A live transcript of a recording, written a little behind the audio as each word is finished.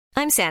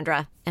I'm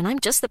Sandra, and I'm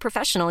just the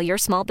professional your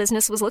small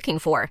business was looking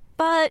for.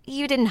 But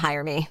you didn't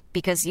hire me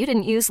because you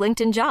didn't use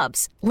LinkedIn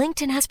Jobs.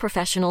 LinkedIn has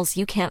professionals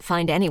you can't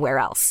find anywhere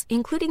else,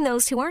 including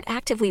those who aren't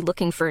actively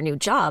looking for a new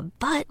job,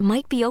 but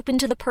might be open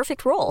to the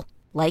perfect role,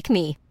 like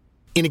me.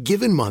 In a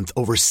given month,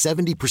 over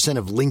 70%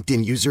 of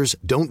LinkedIn users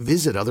don't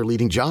visit other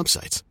leading job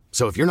sites.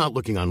 So if you're not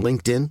looking on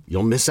LinkedIn,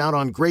 you'll miss out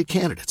on great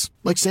candidates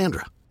like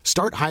Sandra.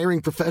 Start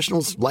hiring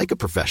professionals like a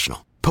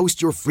professional.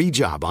 Post your free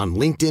job on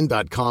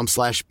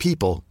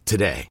linkedin.com/people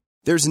today.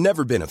 There's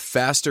never been a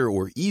faster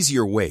or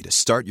easier way to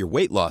start your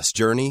weight loss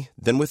journey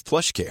than with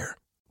PlushCare.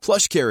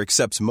 PlushCare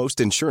accepts most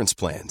insurance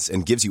plans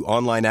and gives you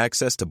online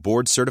access to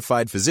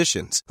board-certified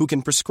physicians who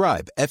can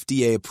prescribe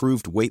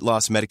FDA-approved weight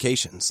loss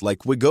medications like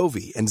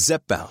Wegovy and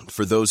Zepbound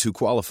for those who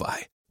qualify.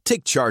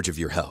 Take charge of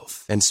your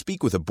health and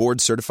speak with a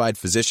board-certified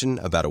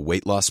physician about a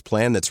weight loss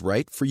plan that's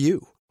right for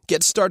you.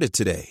 Get started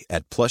today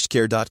at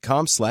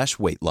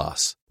plushcare.com/weight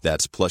loss.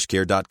 That's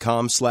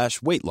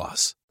plushcare.com/weight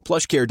loss.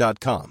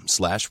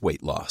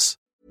 plushcare.com/weight loss.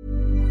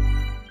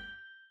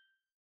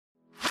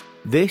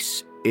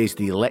 This is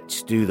the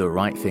Let's Do the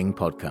Right Thing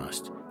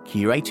podcast,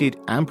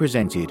 curated and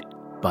presented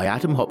by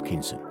Adam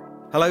Hopkinson.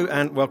 Hello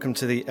and welcome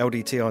to the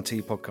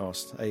LDTRT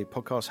podcast, a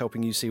podcast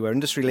helping you see where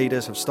industry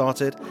leaders have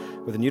started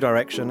with a new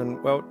direction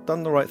and, well,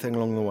 done the right thing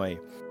along the way.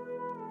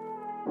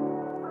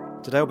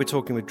 Today I'll be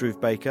talking with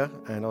Dhruv Baker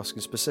and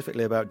asking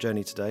specifically about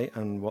Journey Today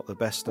and what the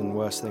best and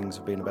worst things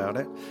have been about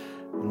it.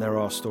 And there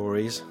are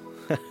stories.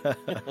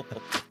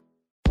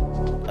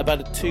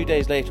 About 2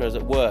 days later, I was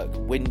at work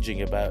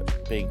whinging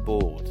about being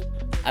bored.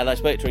 And I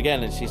spoke to her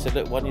again and she said,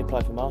 look, why don't you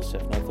apply for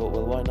MasterChef? And I thought,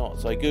 well, why not?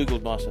 So I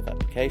Googled MasterChef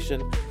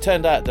application.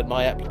 Turned out that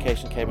my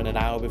application came in an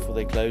hour before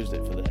they closed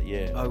it for that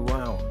year. Oh,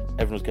 wow.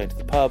 Everyone was going to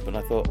the pub and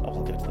I thought, oh,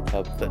 I'll go to the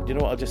pub. But you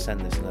know what, I'll just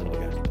send this and then I'll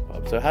go to the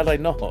pub. So had I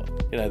not,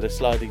 the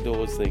sliding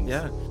doors things.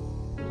 Yeah.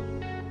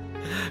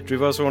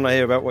 Dhruv, I also want to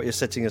hear about what you're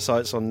setting your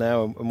sights on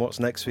now and what's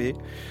next for you.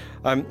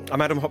 I'm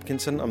Adam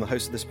Hopkinson. I'm the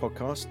host of this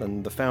podcast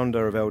and the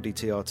founder of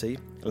LDTRT,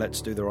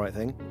 Let's Do the Right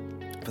Thing.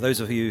 For those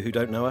of you who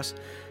don't know us,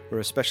 we're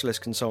a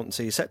specialist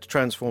consultancy set to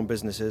transform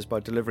businesses by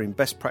delivering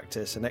best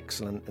practice and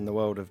excellence in the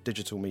world of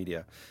digital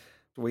media.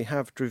 We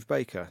have Dhruv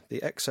Baker,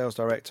 the ex-sales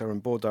director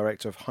and board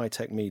director of High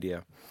Tech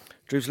Media.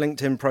 Dhruv's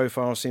LinkedIn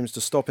profile seems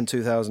to stop in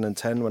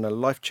 2010 when a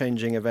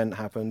life-changing event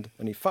happened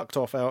and he fucked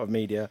off out of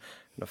media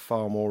in a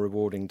far more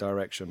rewarding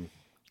direction.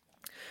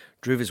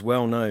 Dhruv is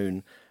well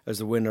known as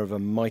the winner of a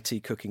mighty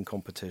cooking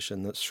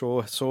competition that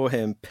saw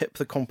him pip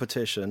the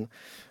competition,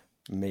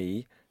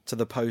 me, to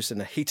the post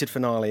in a heated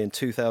finale in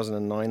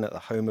 2009 at the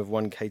home of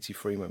one Katie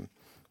Freeman,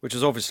 which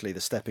was obviously the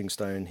stepping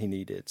stone he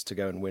needed to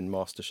go and win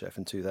MasterChef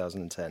in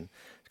 2010.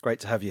 It's great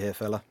to have you here,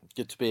 fella.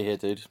 Good to be here,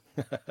 dude.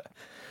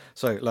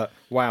 So, look,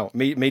 wow,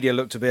 media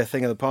looked to be a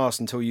thing of the past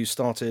until you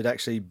started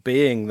actually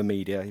being the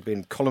media. You've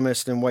been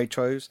columnist in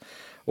Waitrose,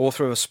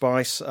 author of a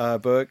Spice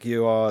book,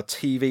 you are a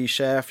TV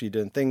chef, you're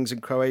doing things in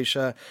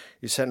Croatia,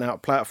 you're setting out a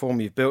platform,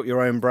 you've built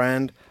your own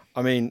brand.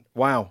 I mean,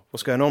 wow,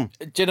 what's going on?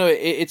 Do you know,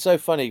 it's so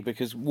funny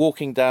because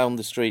walking down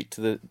the street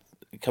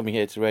coming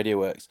here to Radio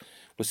Works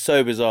was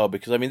so bizarre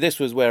because, I mean, this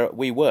was where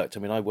we worked.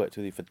 I mean, I worked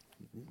with you for the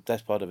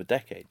best part of a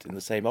decade in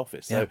the same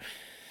office. So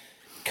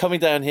coming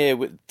down here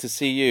to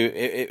see you,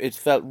 it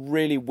felt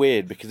really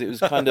weird because it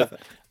was kind of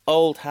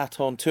old hat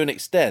on to an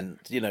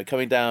extent,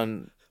 coming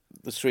down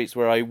the streets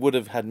where I would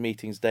have had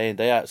meetings day in,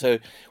 day out. So,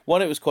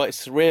 one, it was quite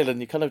surreal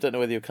and you kind of don't know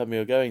whether you're coming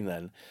or going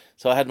then.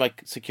 So I had my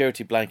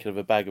security blanket of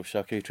a bag of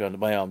charcuterie under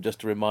my arm just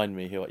to remind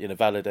me,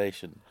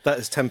 validation. That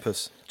is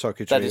Tempus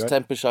charcuterie, That is right?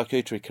 Tempus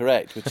charcuterie,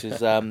 correct, which is,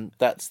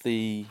 that's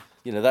the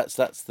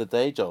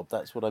day job.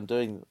 That's what I'm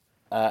doing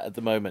at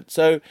the moment.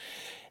 So,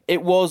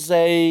 it was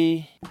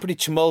a pretty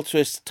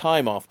tumultuous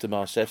time after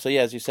MasterChef. So,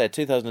 yeah, as you said,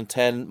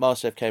 2010,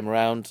 MasterChef came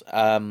around.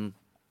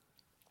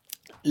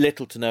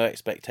 Little to no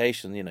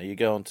expectation. You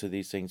go onto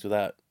these things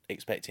without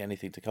expecting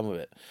anything to come of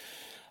it.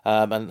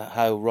 And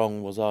how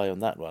wrong was I on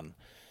that one?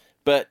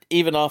 But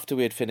even after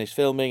we had finished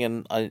filming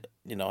and I'd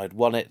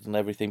won it and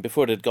everything,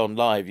 before it had gone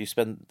live,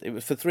 it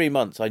was for 3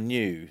 months. I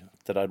knew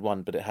that I'd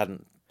won, but it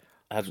hadn't.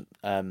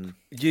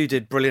 You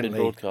did brilliantly.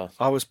 Been broadcast.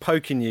 I was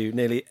poking you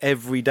nearly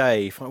every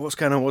day. What's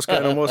going on? What's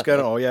going on? What's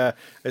going on? Oh yeah,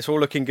 it's all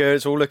looking good.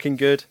 It's all looking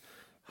good.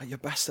 Oh, you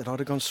bastard! I'd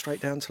have gone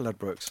straight down to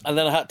Ladbrokes. And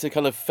then I had to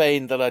kind of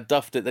feign that I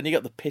duffed it. Then you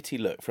got the pity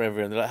look for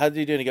everyone. They're like, "How did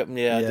you do?" And you go,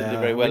 "Yeah, I didn't do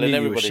very well." And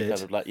everybody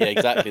kind of like, "Yeah,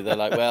 exactly." They're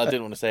like, "Well, I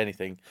didn't want to say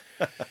anything."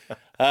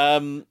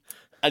 And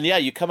yeah,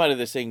 you come out of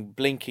this thing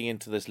blinking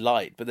into this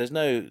light, but there's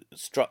no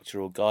structure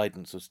or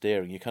guidance or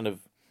steering. You kind of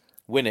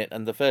win it,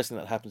 and the first thing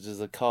that happens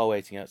is a car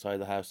waiting outside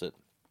the house at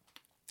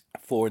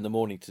 4 a.m,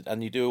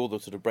 and you do all the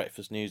sort of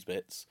breakfast news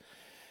bits.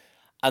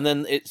 And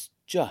then it's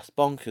just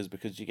bonkers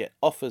because you get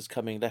offers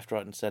coming left,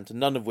 right and centre,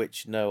 none of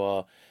which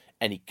are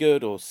any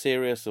good or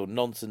serious or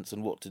nonsense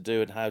and what to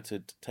do and how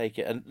to take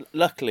it. And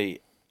luckily,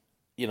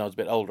 I was a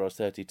bit older, I was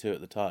 32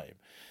 at the time.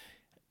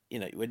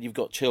 When you've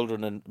got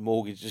children and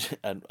mortgages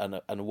and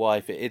a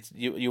wife,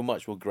 you're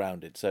much more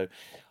grounded. So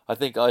I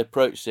think I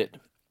approached it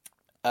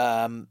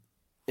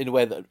in a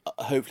way that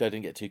hopefully I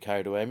didn't get too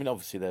carried away. I mean,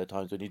 obviously there are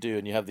times when you do,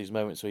 and you have these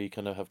moments where you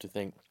kind of have to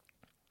think,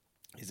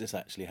 is this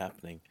actually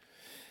happening?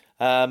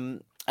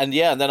 And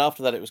then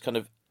after that, it was kind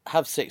of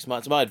have 6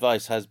 months. My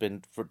advice has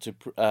been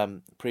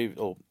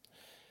to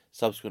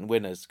subsequent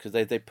winners, because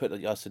they put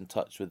us in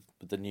touch with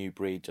the new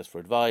breed just for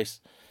advice.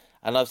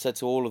 And I've said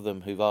to all of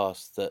them who've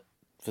asked that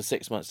for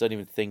 6 months, don't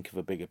even think of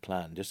a bigger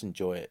plan. Just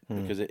enjoy it,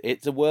 because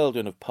it's a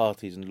whirlwind of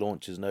parties and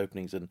launches and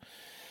openings and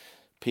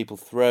people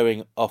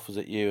throwing offers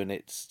at you, and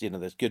it's,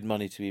 there's good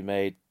money to be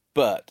made,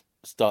 but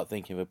start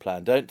thinking of a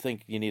plan. Don't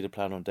think you need a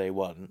plan on day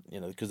one,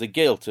 because the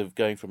guilt of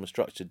going from a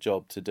structured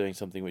job to doing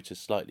something which is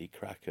slightly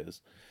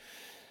crackers,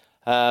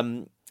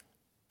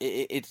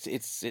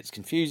 it's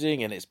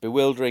confusing and it's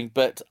bewildering.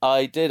 But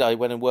I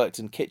went and worked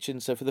in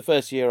kitchens. So for the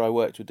first year I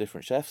worked with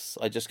different chefs.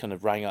 I just kind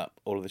of rang up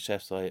all of the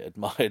chefs I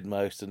admired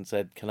most and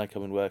said, can I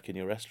come and work in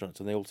your restaurants?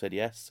 And they all said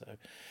yes.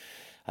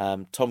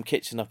 So Tom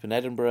Kitchen up in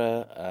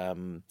Edinburgh,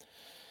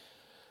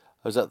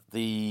 I was at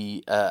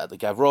the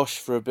Gavroche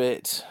for a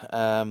bit.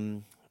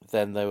 Then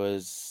there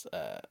was,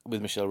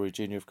 with Michel Roux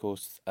Jr., of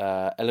course,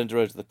 Ellen de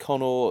Rose at the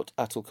Connaught,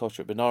 Atul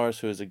Kochhar at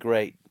Benares, who was a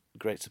great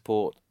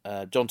support.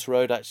 John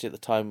Turode, actually, at the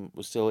time,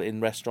 was still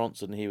in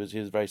restaurants, and he was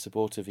very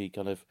supportive. He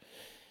kind of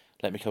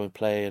let me come and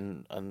play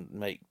and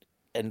make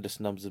endless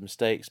numbers of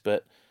mistakes,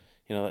 but,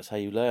 that's how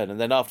you learn. And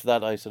then after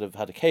that, I sort of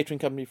had a catering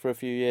company for a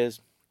few years.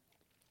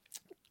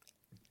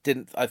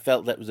 I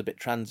felt that was a bit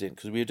transient,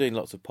 because we were doing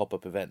lots of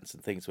pop-up events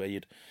and things where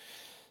you'd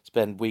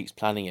spend weeks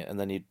planning it and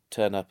then you'd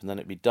turn up and then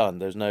it'd be done.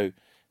 There's no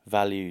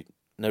value,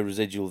 no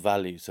residual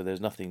value, so there's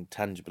nothing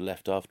tangible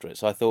left after it.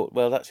 So I thought,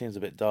 well, that seems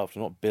a bit daft.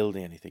 I'm not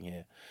building anything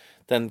here.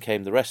 Then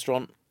came the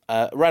restaurant,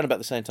 around about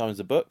the same time as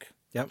the book.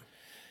 Yep.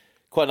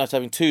 Quite nice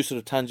having two sort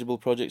of tangible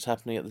projects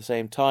happening at the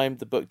same time.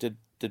 The book did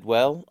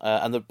well,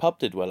 and the pub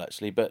did well,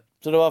 actually. But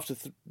sort of after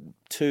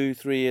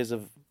 2-3 years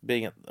of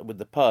being with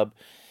the pub,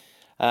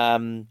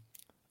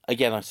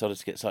 again, I started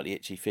to get slightly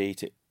itchy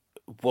feet. It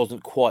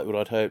wasn't quite what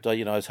I'd hoped. I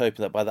was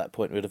hoping that by that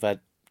point we'd have had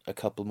a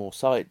couple more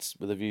sites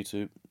with a view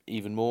to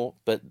even more,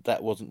 but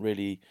that wasn't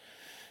really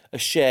a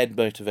shared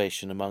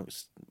motivation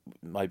amongst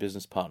my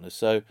business partners.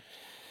 So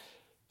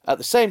at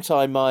the same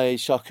time, my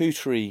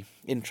charcuterie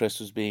interest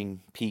was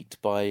being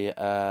piqued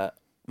by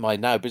my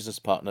now business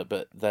partner,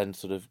 but then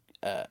sort of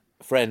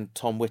friend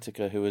Tom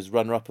Whitaker, who was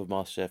runner-up of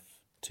MasterChef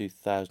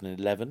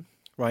 2011.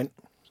 Right.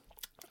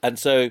 And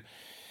so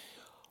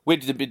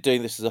we'd been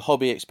doing this as a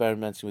hobby,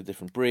 experimenting with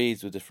different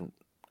breeds, with different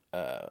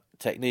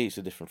techniques,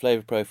 with different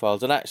flavour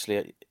profiles. And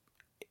actually,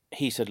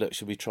 he said, look,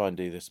 should we try and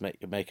do this,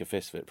 make a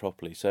fist of it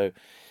properly? So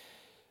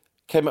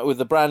came up with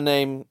the brand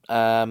name,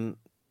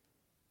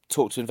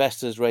 talked to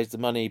investors, raised the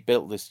money,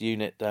 built this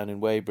unit down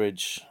in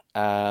Weybridge,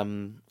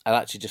 and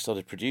actually just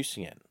started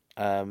producing it.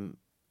 And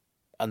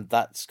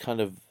that's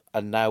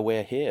and now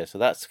we're here. So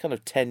that's kind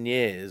of 10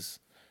 years,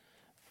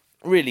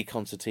 really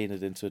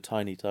concertinaed into a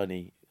tiny,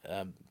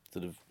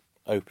 sort of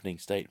opening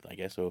statement, I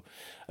guess, or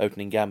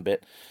opening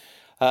gambit.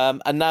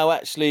 And now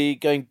actually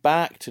going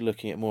back to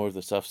looking at more of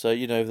the stuff. So,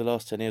 over the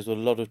last 10 years, a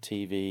lot of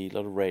TV, a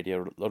lot of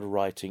radio, a lot of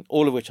writing,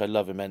 all of which I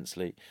love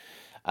immensely.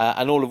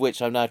 And all of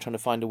which I'm now trying to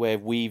find a way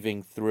of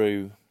weaving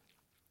through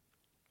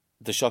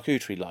the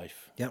charcuterie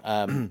life. Yep.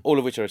 All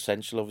of which are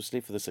essential, obviously,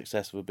 for the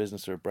success of a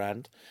business or a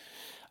brand.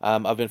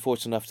 I've been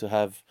fortunate enough to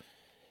have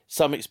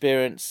some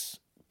experience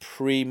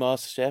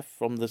pre-MasterChef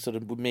from the sort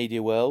of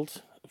media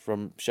world,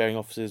 from sharing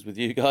offices with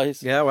you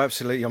guys. Yeah, well,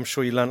 absolutely. I'm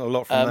sure you learned a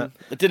lot from that.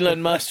 I didn't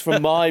learn much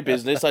from my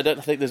business. I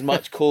don't think there's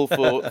much call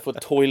for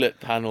toilet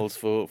panels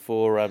for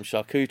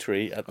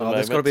charcuterie at the moment.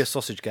 There's got to be a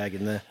sausage gag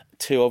in there.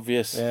 Too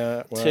obvious.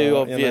 Yeah, well, too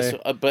obvious.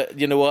 But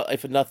you know what?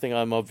 If for nothing,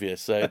 I'm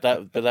obvious. So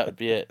that would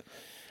be it.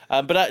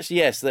 But actually,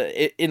 yes,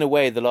 in a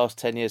way, the last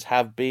 10 years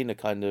have been a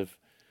kind of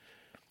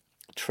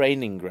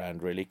training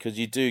ground, really, because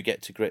you do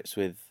get to grips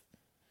with,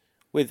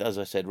 as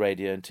I said,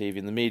 radio and TV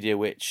and the media,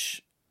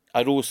 which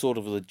I'd always thought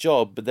of as a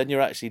job, but then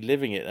you're actually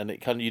living it,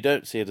 and you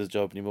don't see it as a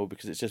job anymore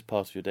because it's just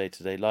part of your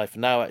day-to-day life.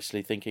 And now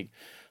actually thinking,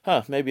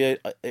 maybe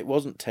it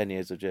wasn't 10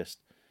 years of just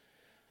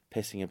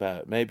pissing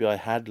about. Maybe I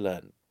had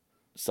learned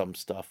some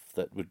stuff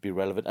that would be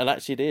relevant, and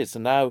actually it is. So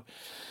now,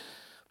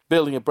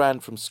 building a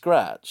brand from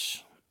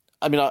scratch,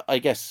 I mean, I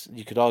guess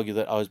you could argue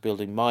that I was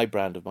building my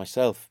brand of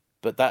myself,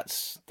 but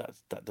that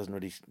doesn't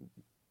really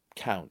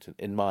count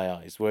in my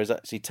eyes. Whereas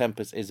actually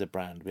Tempus is a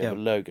brand. We have a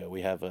logo.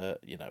 We have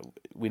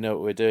we know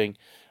what we're doing.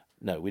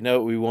 No, we know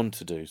what we want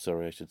to do.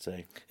 Sorry, I should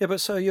say. Yeah, but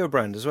so you're a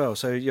brand as well.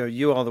 So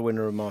you are the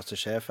winner of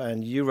MasterChef,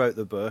 and you wrote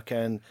the book,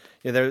 and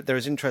there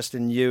is interest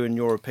in you and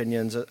your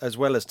opinions as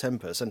well as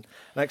Tempus. And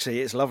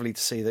actually, it's lovely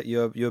to see that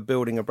you're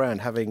building a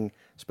brand, having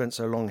spent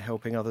so long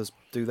helping others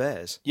do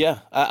theirs. Yeah,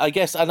 I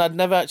guess, and I'd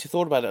never actually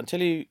thought about it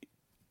until you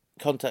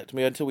contacted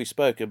me, until we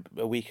spoke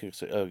a week or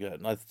so ago,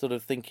 and I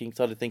started thinking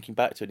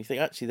back to it, and you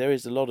think actually there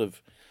is a lot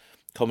of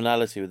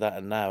commonality with that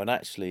and now, and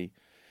actually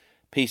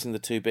piecing the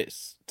two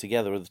bits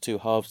together, or the two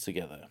halves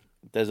together,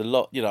 there's a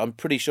lot. I'm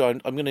pretty sure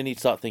I'm going to need to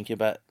start thinking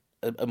about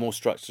a more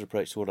structured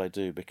approach to what I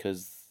do,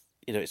 because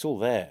it's all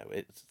there.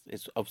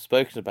 It's I've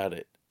spoken about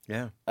it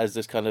as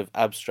this kind of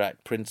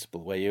abstract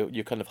principle where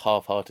you're kind of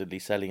half-heartedly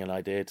selling an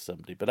idea to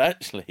somebody, but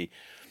actually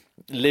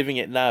living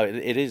it now,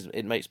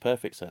 it makes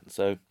perfect sense.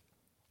 So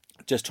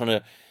just trying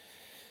to,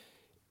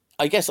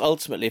 I guess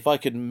ultimately, if I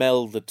could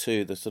meld the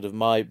two, the sort of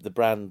the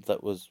brand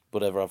that was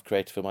whatever I've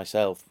created for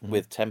myself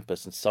with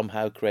Tempus, and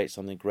somehow create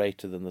something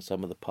greater than the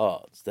sum of the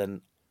parts,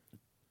 then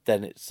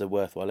it's a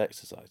worthwhile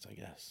exercise, I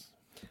guess.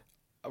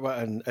 Well,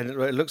 and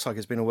it looks like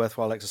it's been a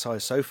worthwhile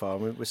exercise so far. I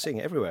mean, we're seeing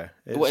it everywhere.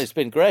 It's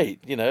been great.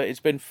 It's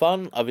been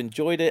fun. I've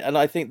enjoyed it. And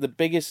I think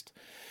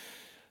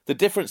the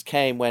difference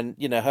came when,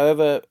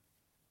 however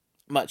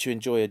much you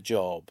enjoy a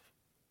job,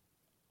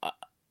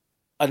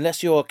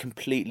 unless you're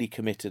completely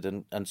committed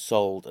and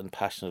sold and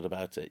passionate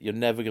about it, you're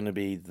never going to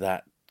be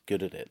that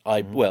good at it.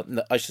 I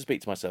should speak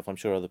to myself. I'm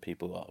sure other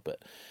people are.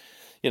 But,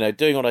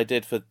 doing what I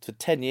did for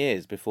 10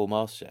 years before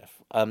MasterChef,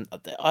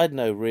 I had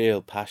no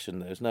real passion.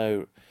 There was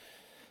no...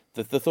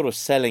 The thought of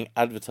selling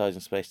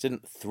advertising space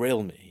didn't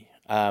thrill me.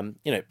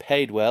 It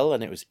paid well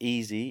and it was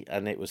easy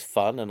and it was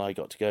fun and I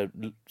got to go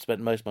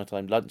spend most of my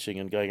time lunching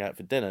and going out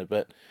for dinner.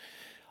 But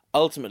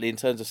ultimately, in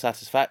terms of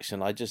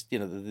satisfaction, I just,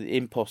 the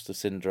imposter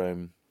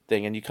syndrome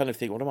thing, and you kind of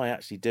think, what am I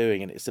actually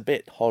doing? And it's a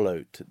bit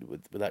hollow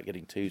without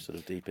getting too sort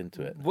of deep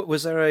into it.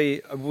 Was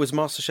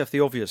MasterChef the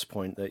obvious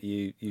point that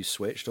you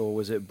switched, or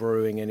was it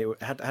brewing? And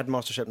had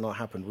MasterChef not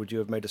happened, would you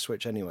have made a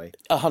switch anyway?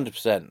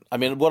 100%. I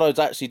mean, what I was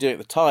actually doing at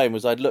the time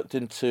was I'd looked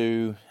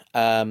into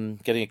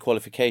getting a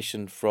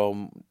qualification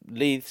from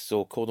Leith's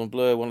or Cordon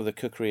Bleu, one of the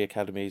cookery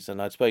academies,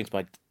 and I'd spoken to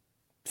my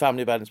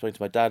family about it and spoken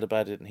to my dad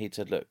about it, and he'd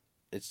said, look,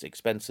 it's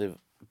expensive,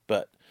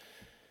 but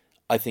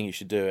I think you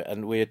should do it.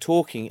 And we were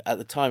talking at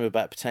the time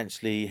about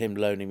potentially him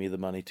loaning me the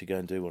money to go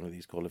and do one of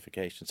these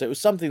qualifications. So it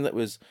was something that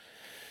was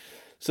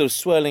sort of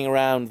swirling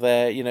around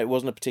there. It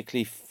wasn't a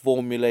particularly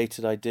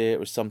formulated idea. It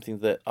was something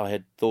that I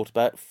had thought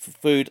about.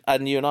 Food,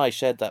 and you and I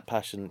shared that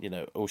passion,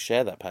 or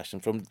share that passion.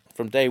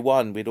 From day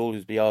one, we'd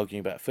always be arguing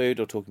about food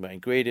or talking about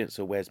ingredients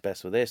or where's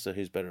best for this or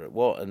who's better at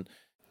what.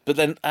 But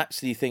then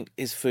actually you think,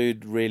 is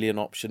food really an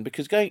option?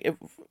 Because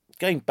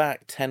going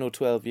back 10 or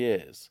 12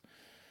 years,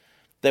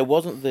 there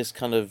wasn't this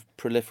kind of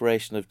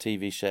proliferation of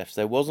TV chefs.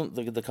 There wasn't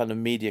the kind of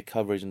media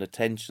coverage and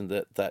attention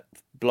that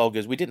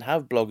bloggers... We didn't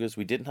have bloggers.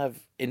 We didn't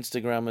have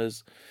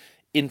Instagrammers,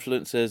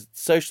 influencers.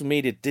 Social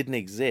media didn't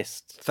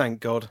exist.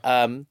 Thank God.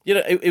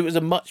 It was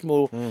a much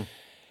more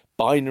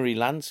binary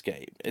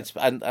landscape.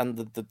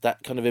 That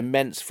kind of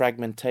immense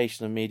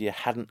fragmentation of media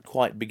hadn't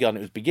quite begun.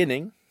 It was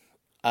beginning,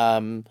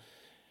 but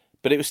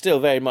it was still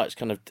very much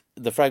kind of...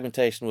 The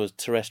fragmentation was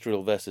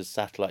terrestrial versus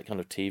satellite kind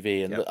of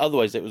TV. And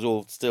otherwise, it was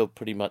all still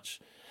pretty much...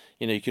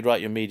 you could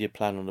write your media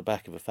plan on the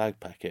back of a fag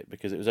packet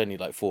because it was only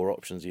like 4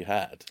 options you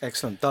had.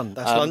 Excellent. Done.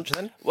 That's lunch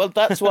then? Well,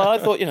 that's why I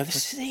thought,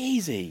 this is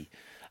easy.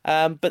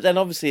 But then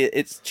obviously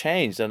it's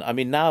changed. And I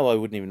mean, now I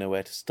wouldn't even know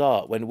where to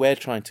start. When we're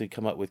trying to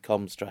come up with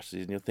comm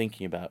strategies and you're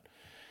thinking about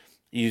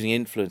using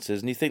influencers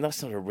and you think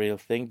that's not a real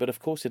thing, but of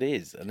course it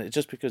is. And it's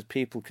just because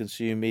people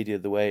consume media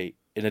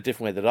in a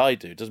different way that I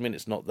do doesn't mean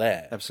it's not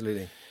there.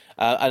 Absolutely.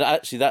 And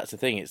actually that's the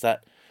thing. It's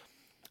that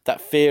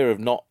fear of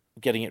not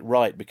getting it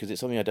right because it's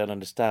something I don't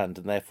understand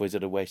and therefore is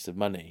it a waste of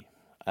money.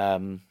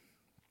 Who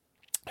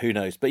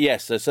knows? But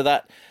yes, so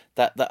that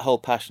whole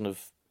passion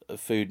of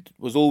food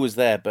was always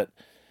there, but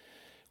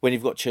when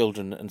you've got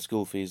children and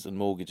school fees and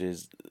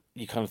mortgages,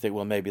 you kind of think,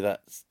 well, maybe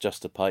that's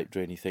just a pipe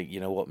dream. You think,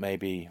 you know what,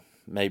 maybe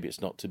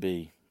it's not to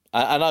be.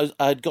 And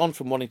I had gone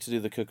from wanting to do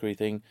the cookery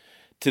thing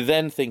to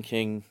then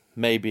thinking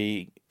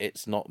maybe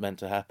it's not meant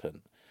to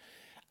happen.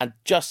 And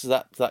just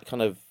that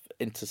kind of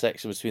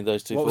intersection between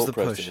those two thought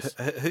processes.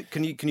 What was the push?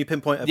 Can you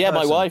pinpoint a person?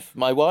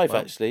 My wife wow.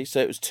 Actually. So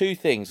it was 2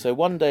 things. So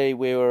one day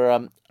we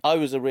were, I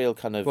was a real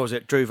kind of... What was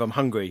it? Dhruv, I'm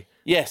hungry.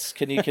 Yes,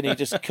 can you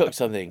just cook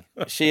something?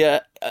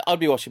 I'd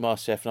be watching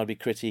MasterChef and I'd be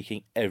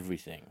critiquing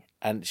everything.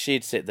 And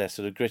she'd sit there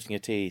sort of gritting her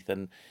teeth.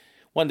 And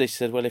one day she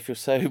said, well, if you're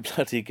so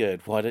bloody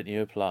good, why don't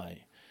you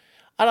apply?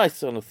 And I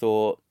sort of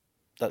thought,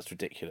 that's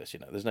ridiculous,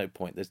 there's no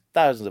point. There's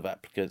thousands of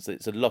applicants.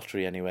 It's a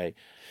lottery anyway.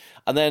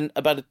 And then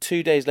about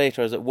 2 days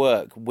later, I was at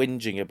work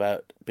whinging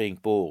about being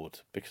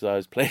bored because I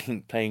was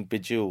playing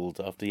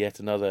Bejeweled after yet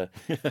another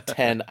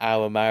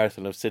 10-hour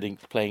marathon of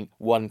playing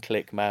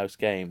one-click mouse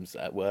games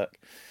at work.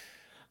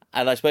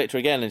 And I spoke to her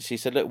again and she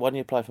said, look, why don't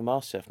you apply for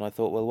MasterChef? And I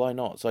thought, well, why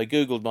not? So I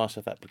Googled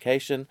MasterChef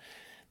application.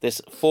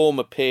 This form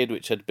appeared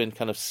which had been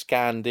kind of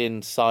scanned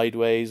in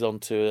sideways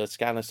onto a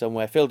scanner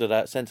somewhere, filled it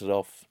out, sent it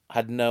off,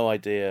 had no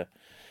idea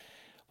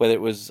whether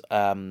it was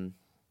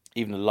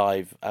even a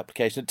live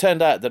application. It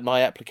turned out that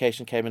my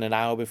application came in an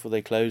hour before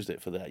they closed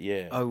it for that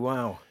year. Oh,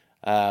 wow.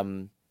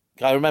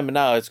 I remember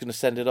now I was going to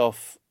send it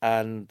off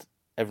and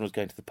everyone was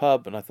going to the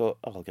pub and I thought,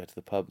 I'll go to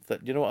the pub.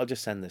 You know what, I'll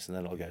just send this and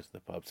then I'll go to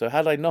the pub. So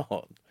had I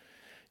not,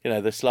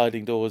 the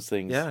sliding doors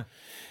things. Yeah.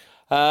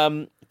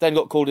 Then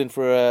got called in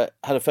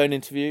had a phone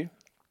interview.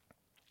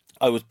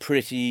 I was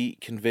pretty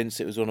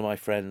convinced it was one of my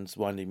friends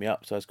winding me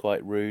up, so I was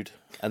quite rude.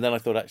 And then I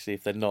thought, actually,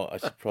 if they're not, I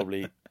should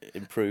probably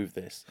improve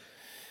this.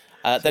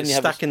 Then you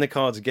stacking the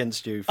cards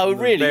against you.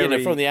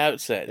 Really? From the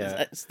outset.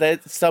 Yeah.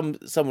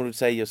 Someone would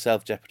say you're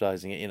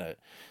self-jeopardising it,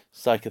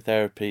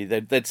 psychotherapy.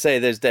 They'd say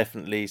there's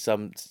definitely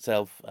some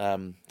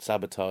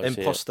self-sabotage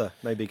Imposter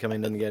maybe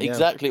coming in again.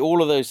 Exactly,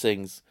 all of those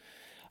things.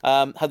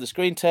 Had the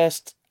screen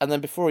test, and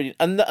then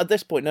at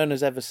this point, no one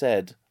has ever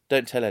said,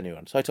 don't tell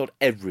anyone. So I told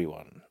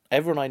everyone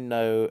I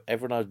know,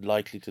 everyone I was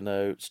likely to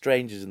know,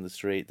 strangers in the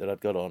street that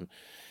I'd got on.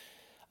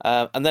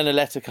 And then a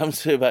letter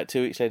comes through about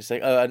 2 weeks later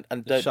saying, "Oh,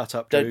 and don't shut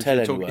up, don't tell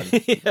anyone.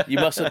 You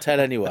mustn't tell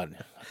anyone."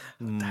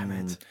 Damn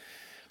it.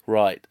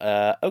 Right.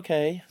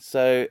 Okay.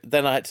 So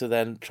then I had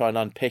to try and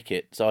unpick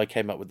it. So I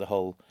came up with the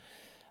whole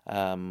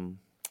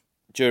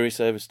jury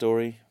service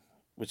story,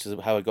 which is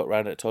how I got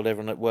around it. I told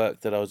everyone at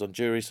work that I was on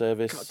jury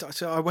service. God,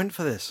 so I went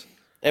for this.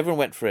 Everyone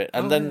went for it.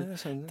 And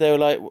they were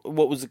like,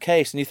 what was the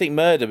case? And you think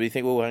murder, but you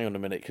think, well, hang on a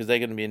minute, because they're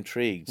going to be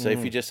intrigued. So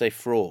if you just say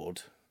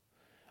fraud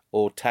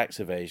or tax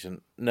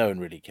evasion, no one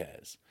really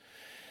cares.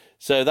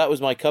 So that was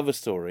my cover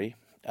story.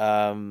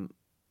 Endemol,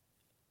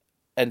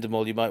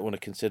 you might want to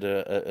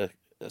consider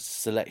a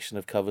selection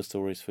of cover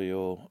stories for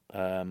your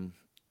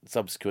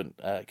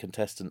subsequent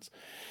contestants.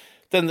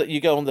 Then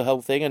you go on the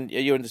whole thing, and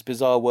you're in this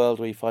bizarre world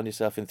where you find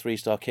yourself in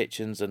 3-star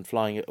kitchens and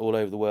flying all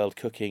over the world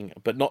cooking,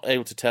 but not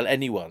able to tell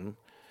anyone.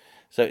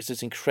 So it's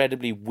this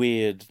incredibly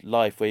weird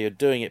life where you're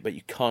doing it, but you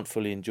can't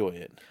fully enjoy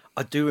it.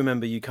 I do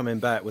remember you coming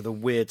back with a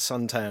weird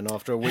suntan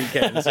after a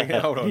weekend and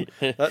thinking, hold on,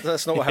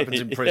 that's not what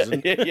happens in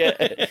prison.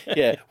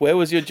 Yeah. Where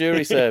was your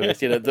jury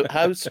service?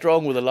 How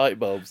strong were the light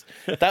bulbs?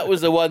 That was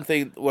the one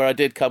thing where I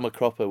did come a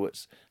cropper,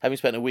 which, having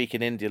spent a week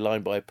in India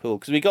lying by a pool,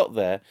 because we got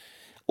there,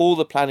 all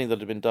the planning that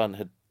had been done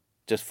had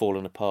just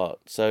fallen apart.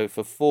 So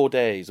for 4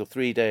 days or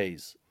 3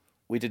 days,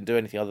 we didn't do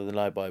anything other than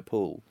lie by a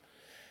pool,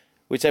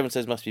 which everyone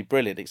says must be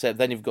brilliant, except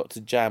then you've got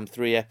to jam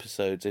 3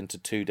 episodes into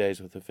 2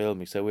 days worth of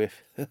filming. So we're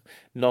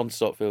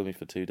non-stop filming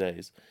for 2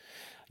 days.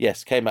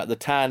 Yes, came out. The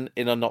tan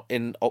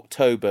in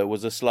October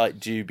was a slight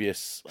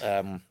dubious,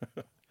 but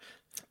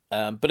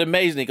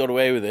amazingly got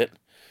away with it.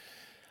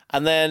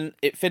 And then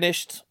it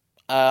finished.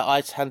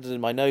 I handed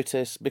in my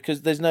notice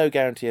because there's no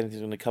guarantee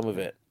anything's going to come of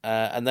it.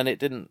 And then it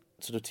didn't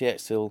sort of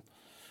TX till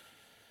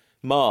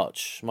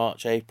March,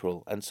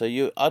 April. And so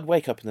I'd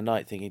wake up in the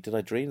night thinking, did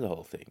I dream the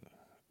whole thing?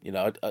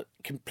 I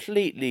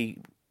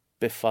completely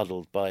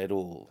befuddled by it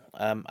all.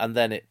 And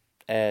then it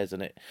airs,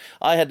 and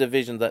I had a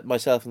vision that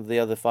myself and the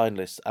other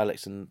finalists,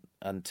 Alex and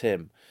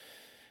Tim,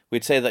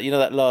 we'd say that,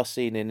 that last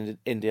scene in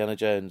Indiana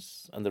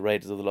Jones and the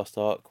Raiders of the Lost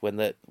Ark, when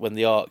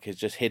the Ark is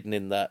just hidden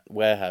in that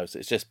warehouse,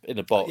 it's just in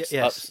a box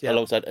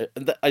alongside.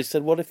 And I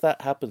said, what if that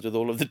happens with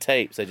all of the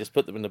tapes? They just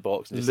put them in a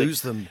box and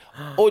lose them,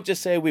 or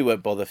just say we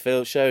won't bother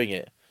showing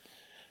it.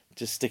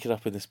 Just stick it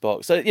up in this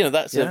box. So,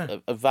 that's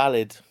a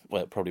valid...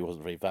 Well, it probably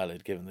wasn't very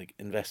valid given the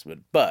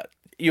investment, but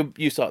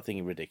you start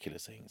thinking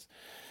ridiculous things.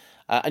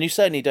 And you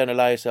certainly don't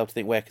allow yourself to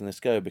think, where can this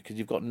go? Because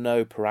you've got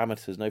no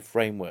parameters, no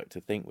framework to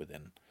think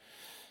within.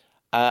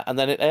 And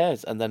then it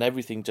airs, and then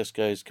everything just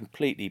goes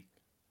completely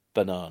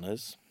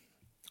bananas.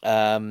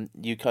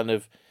 You kind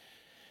of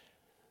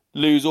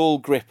lose all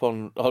grip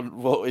on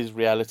what is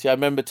reality. I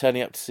remember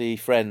turning up to see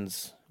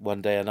friends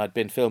one day, and I'd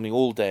been filming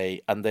all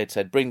day, and they'd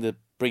said, bring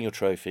your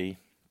trophy.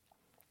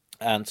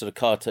 And sort of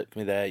car took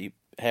me there,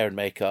 hair and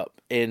makeup,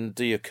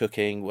 do your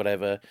cooking,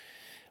 whatever,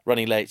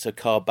 running late, so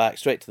car back,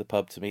 straight to the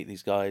pub to meet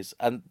these guys.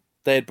 And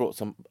they had brought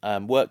some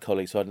work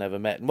colleagues who I'd never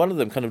met. And one of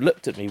them kind of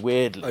looked at me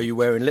weirdly. Are you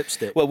wearing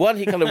lipstick? Well, one,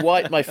 he kind of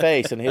wiped my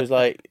face and he was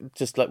like,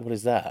 what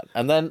is that?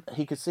 And then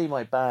he could see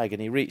my bag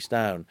and he reached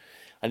down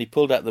and he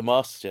pulled out the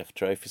MasterChef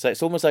trophy. So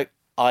it's almost like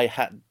I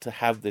had to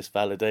have this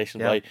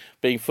validation by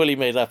being fully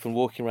made up and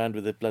walking around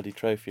with a bloody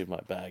trophy in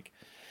my bag.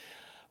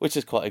 Which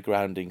is quite a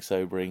grounding,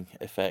 sobering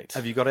effect.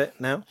 Have you got it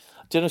now?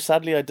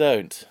 Sadly I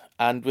don't.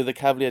 And with a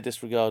cavalier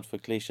disregard for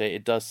cliche,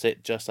 it does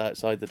sit just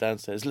outside the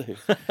downstairs loo.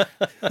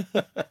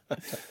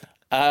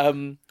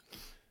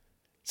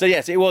 So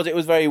yes, it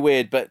was very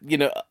weird. But,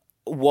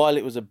 while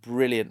it was a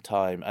brilliant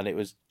time and it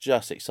was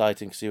just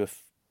exciting because you were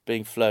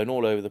being flown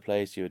all over the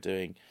place, you were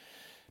doing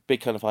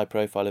big kind of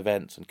high-profile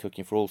events and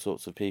cooking for all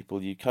sorts of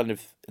people, you kind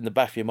of, in the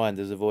back of your mind,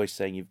 there's a voice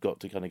saying you've got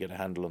to kind of get a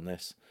handle on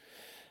this.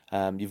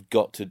 You've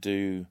got to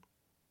do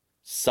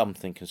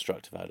something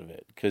constructive out of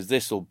it, because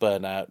this will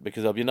burn out,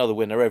 because there'll be another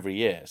winner every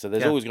year, so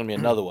there's always going to be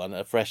another one,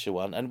 a fresher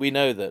one. And we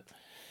know that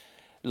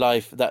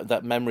life,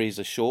 that memories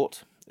are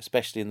short,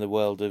 especially in the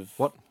world of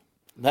what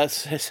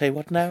say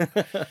what now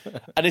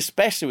and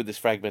especially with this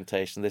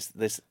fragmentation,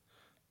 this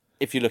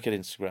if you look at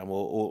Instagram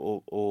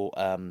or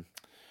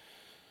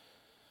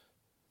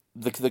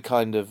the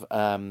kind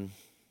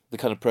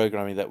of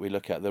programming that we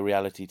look at, the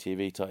reality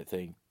TV type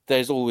thing,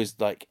 there's always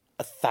like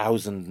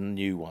 1,000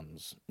 new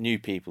ones, new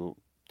people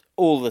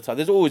all the time.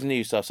 There's always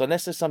new stuff. So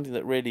unless there's something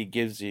that really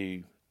gives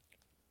you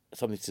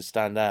something to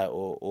stand out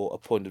or a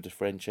point of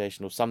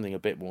differentiation or something a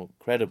bit more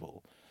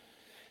credible,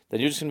 then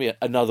you're just going to be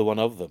another one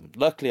of them.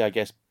 Luckily, I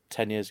guess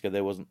 10 years ago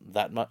there wasn't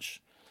that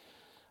much.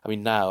 I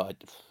mean, now,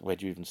 where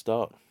do you even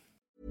start?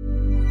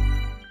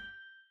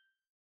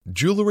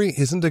 Jewelry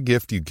isn't a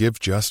gift you give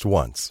just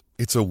once.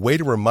 It's a way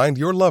to remind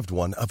your loved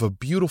one of a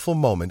beautiful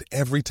moment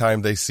every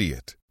time they see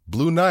it.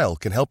 Blue Nile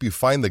can help you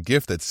find the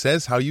gift that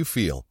says how you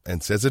feel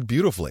and says it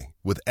beautifully,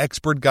 with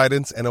expert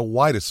guidance and a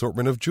wide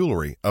assortment of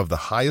jewelry of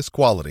the highest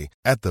quality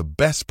at the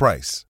best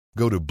price.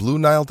 Go to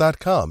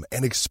BlueNile.com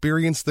and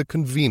experience the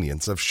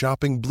convenience of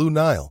shopping Blue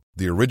Nile,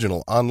 the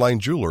original online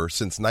jeweler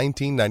since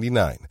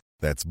 1999.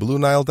 That's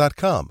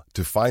BlueNile.com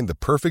to find the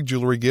perfect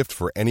jewelry gift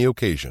for any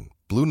occasion.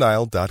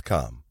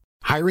 BlueNile.com.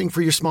 Hiring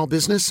for your small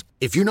business?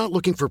 If you're not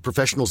looking for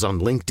professionals on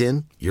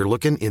LinkedIn, you're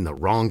looking in the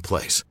wrong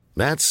place.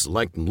 That's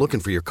like looking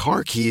for your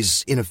car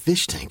keys in a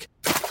fish tank.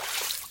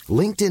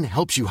 LinkedIn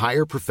helps you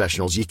hire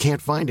professionals you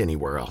can't find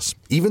anywhere else,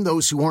 even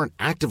those who aren't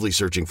actively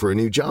searching for a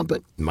new job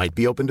but might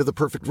be open to the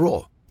perfect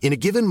role. In a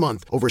given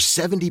month, over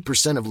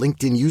 70% of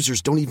LinkedIn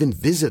users don't even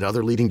visit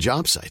other leading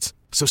job sites.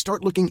 So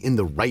start looking in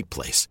the right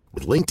place.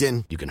 With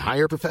LinkedIn, you can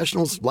hire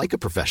professionals like a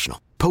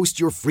professional. Post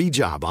your free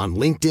job on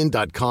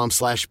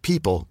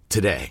linkedin.com/people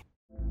today.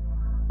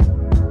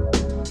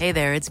 Hey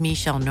there, it's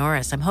Michelle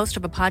Norris. I'm host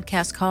of a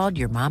podcast called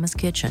Your Mama's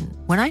Kitchen.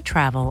 When I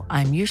travel,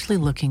 I'm usually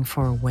looking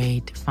for a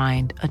way to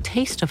find a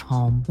taste of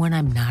home when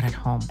I'm not at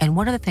home. And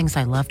one of the things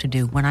I love to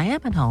do when I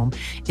am at home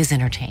is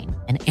entertain.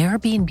 And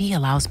Airbnb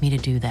allows me to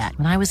do that.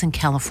 When I was in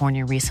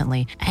California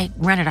recently, I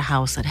rented a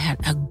house that had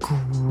a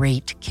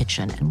great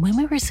kitchen. And when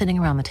we were sitting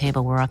around the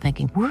table, we're all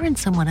thinking, we're in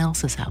someone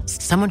else's house.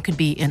 Someone could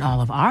be in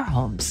all of our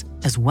homes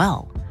as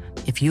well.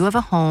 If you have a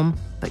home,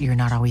 but you're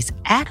not always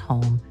at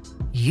home,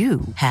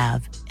 you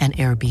have an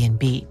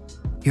Airbnb.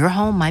 Your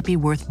home might be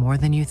worth more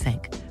than you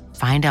think.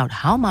 Find out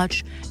how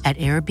much at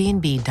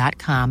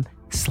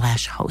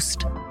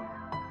airbnb.com/host.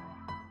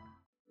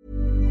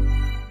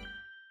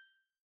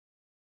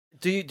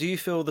 Do you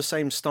feel the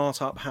same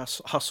startup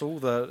hustle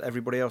that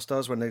everybody else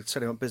does when they're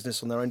setting up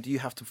business on their own? Do you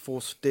have to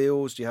force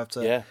deals? Do you have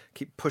to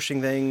keep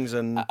pushing things?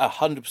 And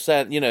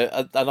 100%,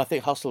 and I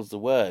think hustle is the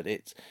word.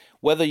 It's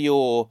whether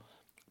you're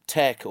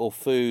tech or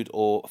food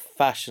or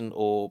fashion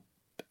or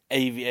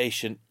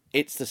aviation,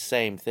 it's the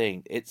same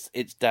thing. It's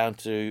down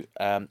to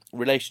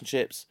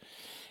relationships.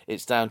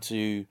 It's down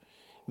to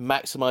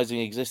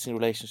maximizing existing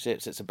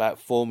relationships. It's about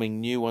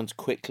forming new ones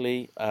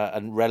quickly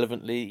and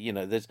relevantly.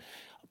 There's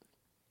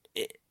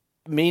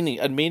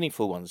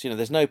meaningful ones.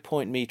 There's no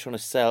point me trying to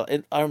sell.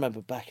 I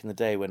remember back in the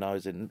day when I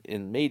was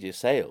in media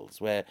sales,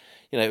 where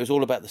it was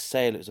all about the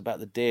sale. It was about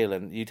the deal,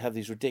 and you'd have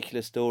these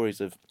ridiculous stories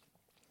of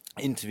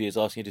interviewers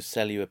asking you to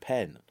sell you a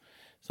pen.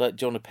 It's like,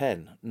 do you want a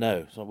pen?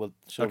 No. So, well,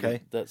 sure,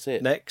 okay, that's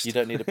it. Next. You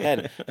don't need a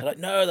pen. They're like,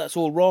 no, that's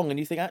all wrong. And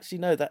you think, actually,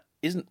 no, that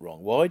isn't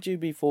wrong. Why would you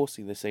be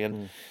forcing this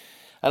thing?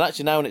 And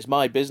actually, now when it's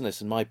my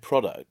business and my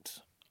product,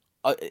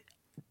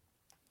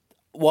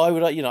 why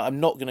would I,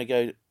 I'm not going to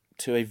go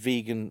to a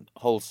vegan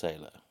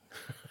wholesaler,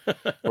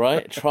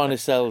 right? Trying to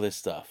sell this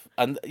stuff.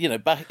 And,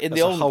 back in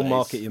the old days. That's a whole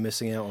market you're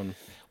missing out on.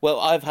 Well,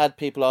 I've had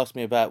people ask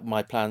me about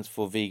my plans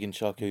for vegan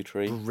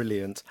charcuterie.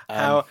 Brilliant.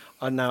 How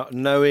now,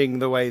 knowing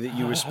the way that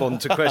you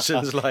respond to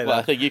questions like that.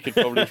 I think you could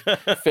probably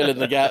fill in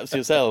the gaps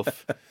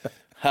yourself.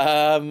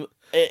 You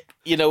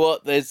know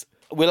what?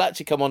 We'll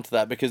actually come on to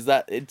that because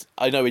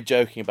I know we're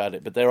joking about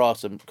it, but there are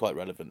some quite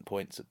relevant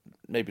points.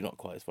 Maybe not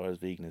quite as far as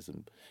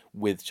veganism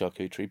with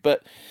charcuterie,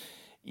 but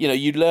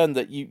you learn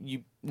that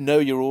you know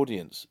your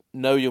audience,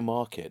 know your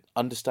market,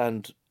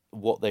 understand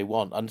what they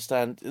want,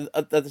 understand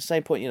at the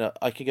same point.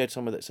 I could go to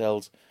someone that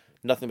sells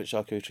nothing but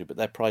charcuterie, but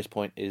their price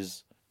point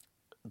is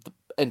the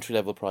entry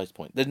level price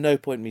point. There's no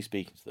point in me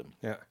speaking to them.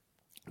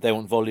 They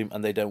want volume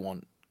and they don't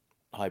want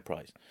high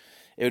price.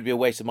 It would be a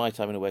waste of my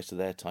time and a waste of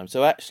their time.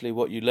 So actually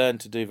what you learn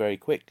to do very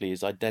quickly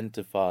is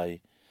identify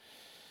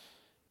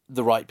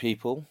the right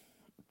people,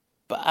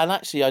 and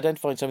actually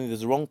identifying something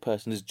that's the wrong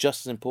person is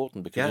just as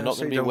important, because you're not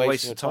going to be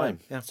wasting your time.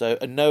 So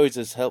a no is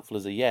as helpful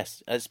as a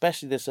yes,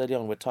 especially this early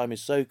on where time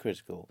is so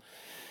critical.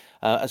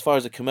 As far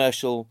as a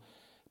commercial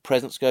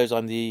presence goes,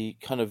 I'm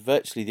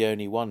virtually the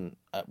only one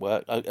at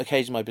work.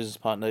 Occasionally my business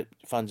partner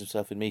finds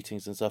himself in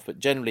meetings and stuff, but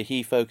generally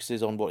he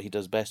focuses on what he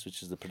does best,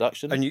 which is the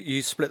production. And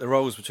you split the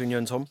roles between you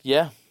and Tom?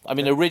 Yeah.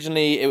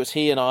 Originally it was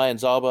he and I and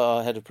Zaba,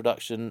 our head of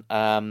production,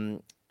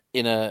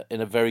 in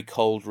a very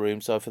cold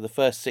room. So for the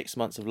first 6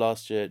 months of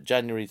last year,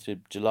 January to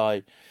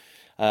July,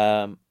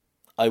 I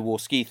wore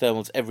ski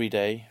thermals every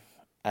day,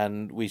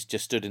 and we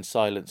just stood in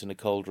silence in a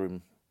cold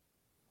room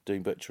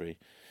doing butchery.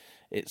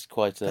 It's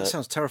quite That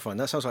sounds terrifying.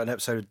 That sounds like an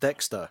episode of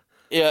Dexter.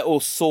 Yeah, or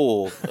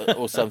Saw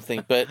or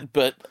something. But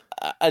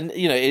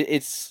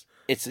it's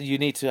you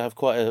need to have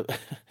quite a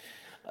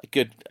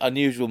good,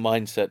 unusual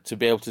mindset to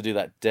be able to do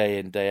that day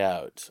in, day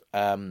out.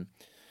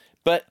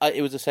 But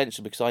it was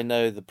essential because I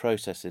know the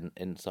process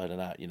inside and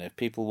out. If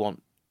people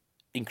want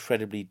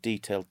incredibly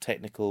detailed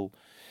technical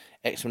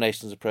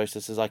explanations of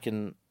processes, I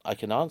can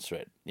answer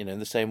it. In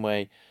the same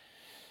way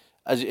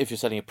as if you're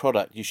selling a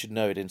product, you should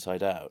know it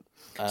inside out.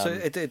 So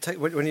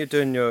when you're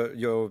doing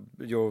your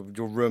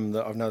room,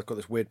 that I've now got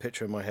this weird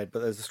picture in my head,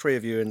 but there's the three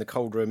of you in the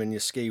cold room in your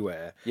ski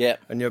wear. Yeah.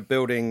 And you're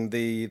building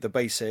the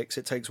basics.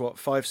 It takes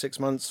 5-6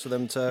 months for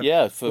them to.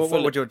 Yeah. What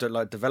would you do?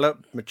 Like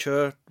develop,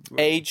 mature,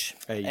 age.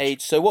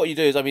 So what you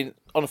do is,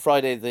 on a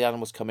Friday the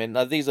animals come in.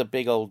 Now these are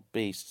big old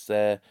beasts.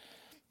 They're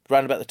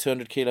around about the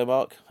 200 kilo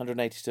mark,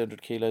 180 to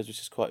 200 kilos, which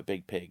is quite a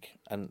big pig.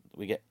 And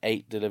we get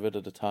 8 delivered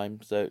at a time.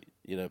 So,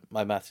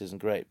 my maths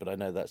isn't great, but I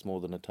know that's more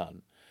than a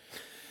ton.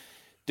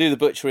 Do the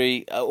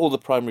butchery, all the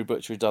primary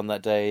butchery done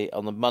that day.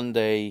 On the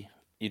Monday,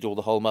 you do all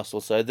the whole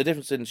muscle. So the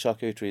difference in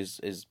charcuterie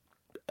is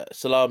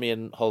salami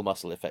and whole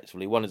muscle,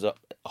 effectively. One is a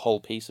whole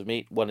piece of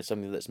meat. One is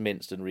something that's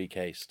minced and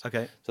recased.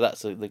 Okay. So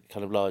that's the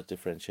kind of large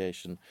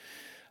differentiation.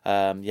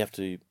 You have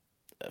to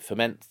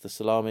ferment the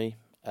salami,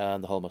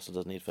 and the whole muscle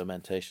doesn't need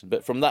fermentation.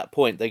 But from that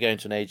point, they go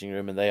into an aging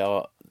room, and they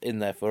are in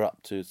there for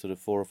up to sort of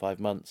 4 or 5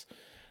 months.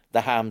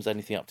 The ham's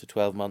anything up to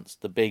 12 months.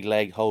 The big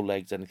leg, whole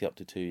legs, anything up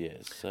to 2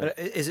 years. So.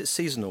 Is it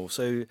seasonal?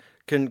 So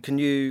can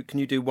you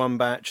do one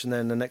batch and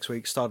then the next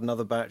week start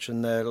another batch,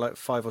 and they're like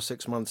 5 or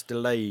 6 months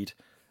delayed,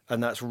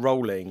 and that's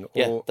rolling?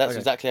 Yeah, that's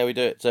exactly how we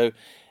do it. So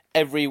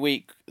every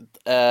week,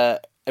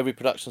 every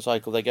production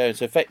cycle they go in.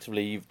 So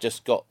effectively, you've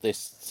just got this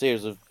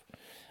series of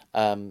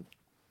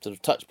sort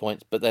of touch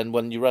points, but then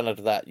when you run out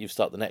of that, you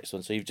start the next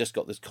one. So you've just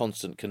got this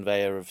constant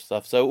conveyor of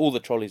stuff. So all the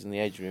trolleys in the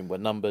aging room were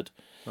numbered.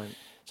 Right.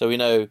 So we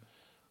know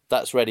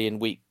that's ready in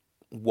week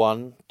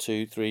 1,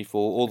 2, 3,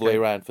 4, all the way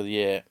around for the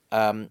year.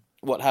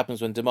 What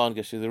happens when demand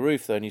goes through the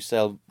roof, though, and you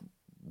sell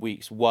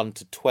weeks 1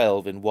 to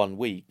 12 in 1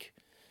 week,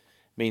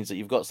 means that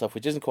you've got stuff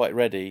which isn't quite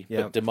ready,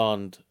 but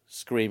demand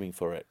screaming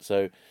for it.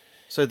 So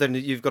then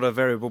you've got a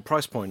variable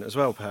price point as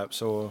well,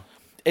 perhaps, or...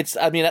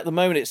 at the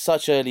moment, it's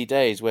such early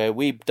days where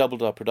we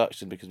doubled our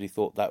production because we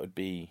thought that would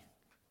be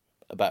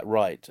about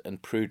right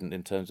and prudent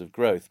in terms of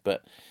growth,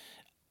 but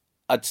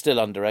I'd still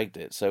under-egged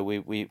it. So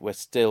we're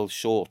still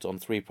short on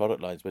 3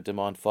 product lines where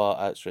demand far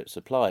outstrips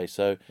supply.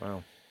 So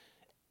wow.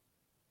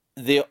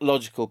 The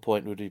logical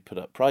point would be put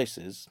up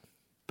prices,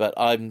 but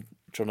I'm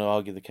trying to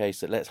argue the case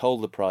that let's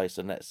hold the price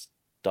and let's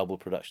double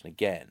production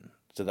again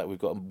so that we've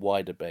got a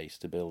wider base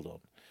to build on.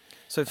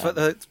 So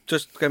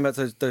just going back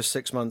to those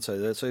 6 months,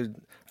 so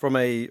from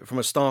a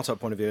startup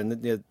point of view, and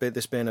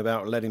this being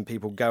about letting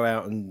people go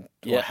out and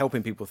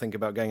helping people think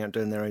about going out and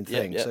doing their own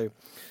thing. So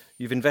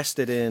you've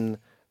invested in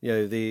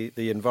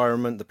the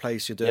environment, the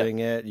place you're doing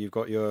it. You've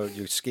got your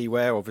ski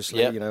wear,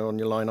 obviously, on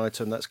your line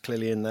item, that's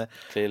clearly in there.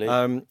 Clearly.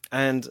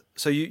 And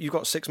so you've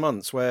got 6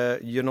 months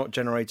where you're not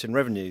generating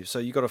revenue. So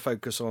you've got to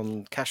focus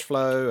on cash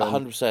flow.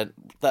 100%.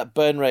 That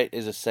burn rate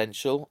is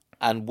essential,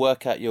 and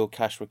work out your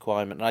cash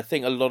requirement. And I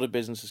think a lot of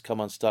businesses come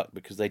unstuck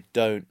because they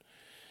don't,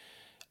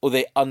 or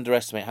they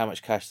underestimate how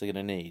much cash they're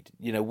going to need.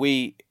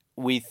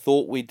 We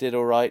thought we did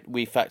all right.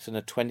 We factored in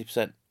a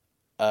 20%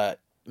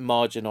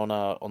 margin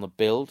on the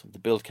build. The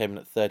build came in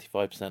at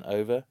 35%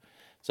 over,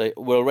 so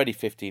we're already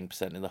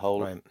 15% in the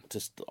hole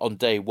just on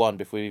day one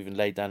before we even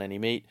laid down any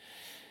meat.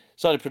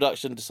 Started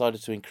production,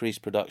 decided to increase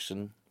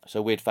production,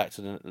 so we'd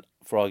factored in,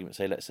 for argument's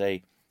sake, let's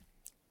say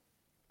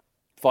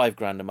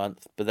 $5,000 a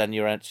month, but then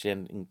you're actually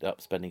ending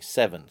up spending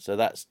 $7,000, so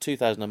that's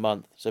 $2,000 a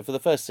month. So for the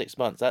first 6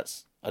 months,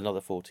 that's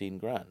another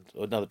 $14,000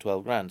 or another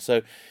 $12,000.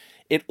 So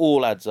it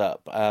all adds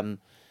up.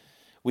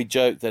 We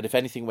joked that if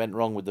anything went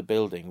wrong with the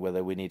building,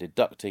 whether we needed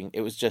ducting,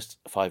 it was just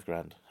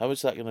 $5,000. How much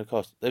is that going to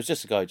cost? There was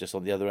just a guy just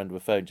on the other end of a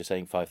phone just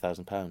saying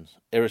 £5,000,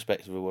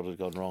 irrespective of what had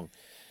gone wrong.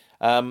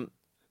 And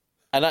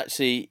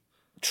actually,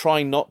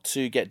 trying not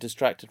to get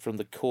distracted from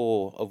the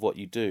core of what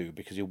you do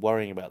because you're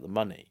worrying about the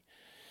money.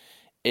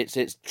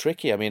 It's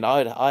tricky. I mean,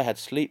 I had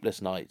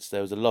sleepless nights.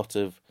 There was a lot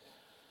of,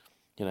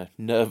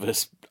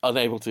 nervous,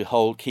 unable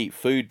to keep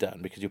food down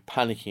because you're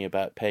panicking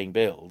about paying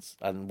bills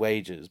and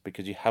wages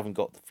because you haven't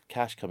got the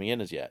cash coming in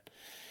as yet.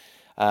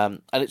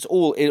 And it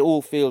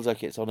all feels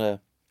like it's on a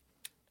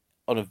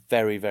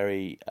very,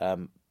 very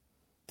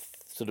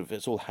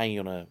it's all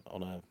hanging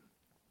on a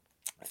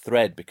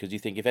thread, because you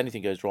think if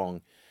anything goes wrong,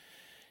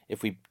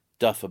 if we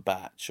duff a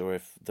batch, or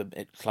if the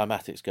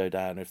climatics go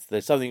down, if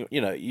there's something,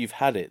 you've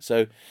had it.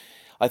 So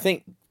I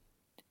think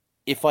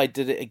if I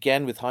did it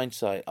again with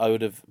hindsight, I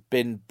would have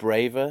been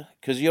braver,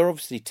 because you're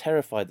obviously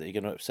terrified that you're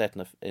going to upset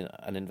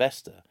an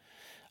investor.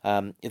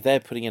 If they're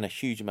putting in a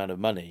huge amount of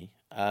money,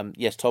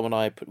 yes, Tom and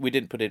I, we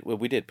did put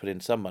in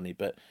some money,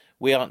 but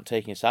we aren't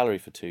taking a salary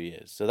for 2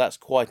 years. So that's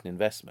quite an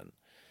investment,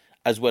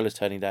 as well as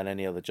turning down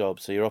any other job.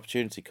 So your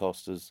opportunity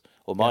cost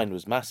mine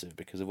was massive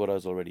because of what I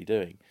was already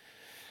doing.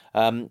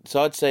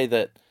 So I'd say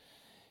that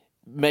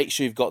make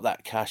sure you've got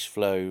that cash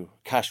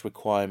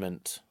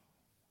requirement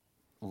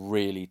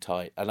really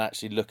tight, and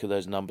actually look at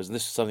those numbers. And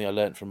this is something I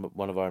learned from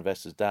one of our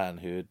investors, Dan,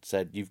 who had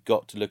said you've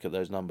got to look at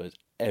those numbers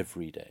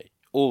every day,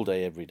 all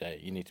day, every day.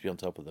 You need to be on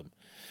top of them,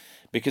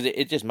 because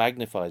it just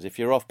magnifies. If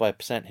you're off by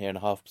 1% here and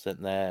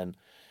 0.5% there, and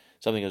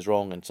something goes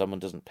wrong and someone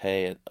doesn't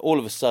pay, and all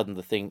of a sudden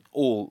the thing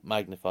all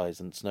magnifies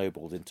and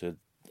snowballs into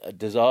a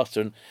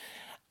disaster.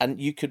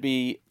 And you could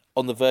be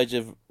on the verge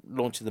of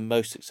launching the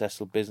most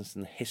successful business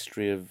in the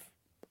history of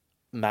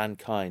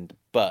mankind,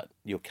 but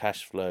your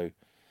cash flow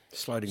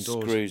sliding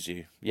doors screws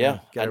you.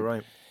 Get it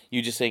right.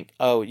 You just think,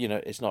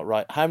 it's not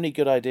right. How many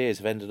good ideas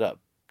have ended up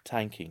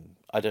tanking?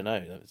 I don't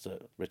know. That's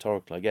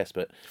rhetorical, I guess,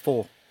 but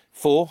 4.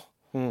 4?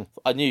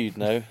 I knew you'd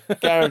know.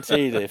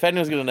 Guaranteed it. If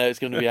anyone's going to know, it's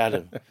going to be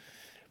Adam.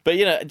 But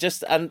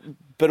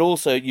but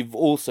also you've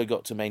also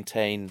got to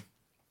maintain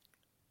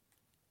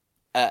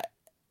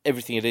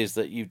everything it is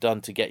that you've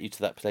done to get you to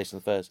that place in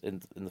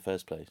the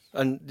first place.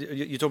 And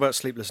you talk about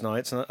sleepless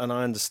nights, and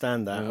I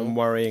understand that and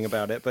worrying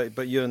about it.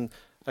 But you and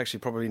actually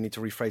probably need to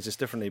rephrase this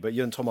differently. But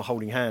you and Tom are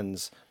holding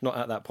hands, not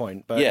at that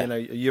point, but yeah,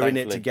 you're thankfully. in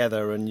it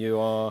together, and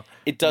you're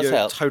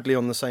help. Totally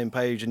on the same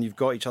page, and you've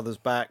got each other's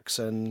backs.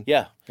 And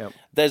yeah,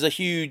 there's a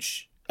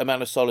huge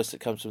amount of solace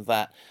that comes from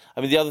that. I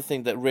mean, the other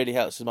thing that really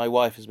helps is my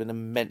wife has been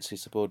immensely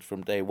supportive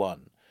from day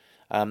one.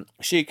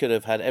 She could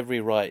have had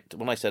every right.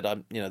 When I said,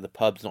 the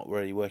pub's not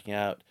really working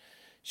out,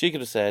 she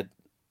could have said,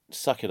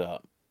 suck it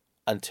up.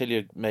 Until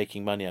you're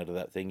making money out of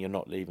that thing, you're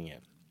not leaving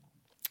it.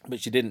 But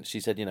she didn't.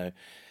 She said,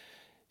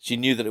 she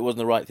knew that it wasn't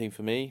the right thing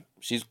for me.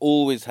 She's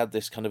always had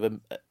this kind of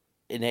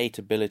innate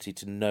ability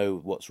to know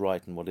what's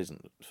right and what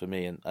isn't for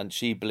me. And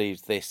she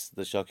believes the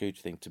charcuterie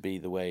thing, to be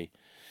the way,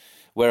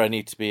 where I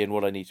need to be and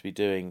what I need to be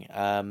doing.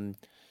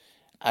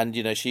 And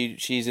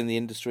she's in the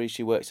industry.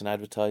 She works in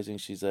advertising.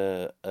 She's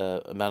a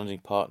managing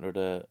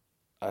partner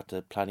at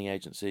a planning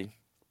agency,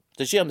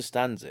 so she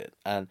understands it.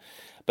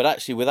 But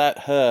actually, without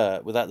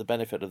the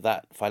benefit of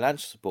that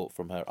financial support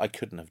from her, I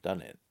couldn't have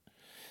done it.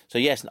 So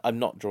yes, I'm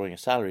not drawing a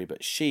salary,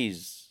 but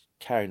she's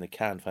carrying the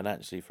can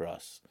financially for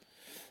us,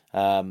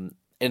 in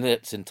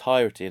its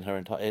entirety,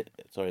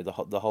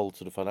 the whole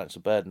sort of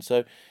financial burden.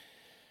 So.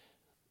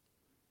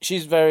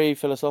 She's very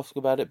philosophical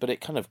about it, but it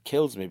kind of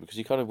kills me because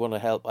you kind of want to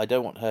help. I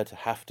don't want her to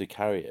have to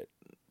carry it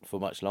for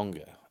much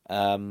longer.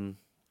 And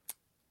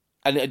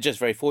just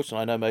very fortunate.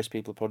 I know most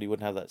people probably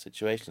wouldn't have that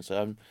situation,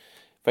 so I'm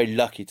very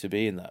lucky to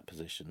be in that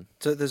position.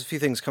 So there's a few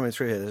things coming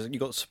through here. You've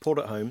got support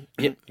at home.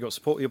 Yep. You've got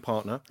support with your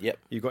partner. Yep.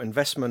 You've got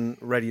investment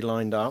ready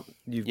lined up.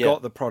 You've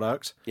got the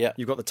product. Yep.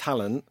 You've got the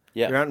talent.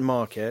 Yep. You're out in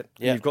market.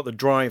 Yep. You've got the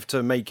drive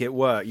to make it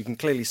work. You can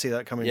clearly see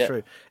that coming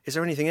through. Is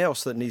there anything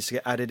else that needs to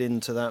get added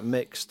into that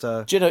mix?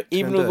 Do you know,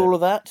 even with all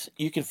of that,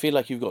 you can feel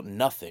like you've got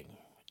nothing.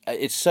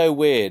 It's so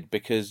weird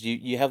because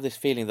you have this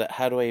feeling that,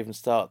 how do I even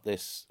start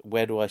this?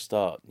 Where do I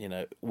start?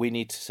 We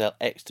need to sell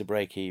X to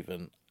break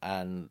even,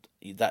 and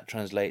that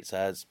translates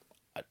as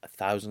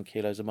 1,000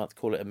 kilos a month,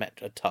 call it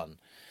a ton.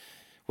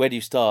 Where do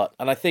you start?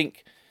 And I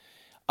think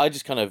I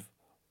just kind of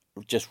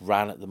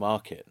ran at the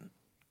market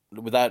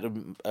without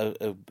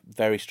a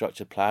very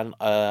structured plan.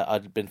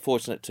 I'd been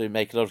fortunate to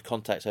make a lot of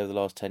contacts over the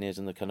last 10 years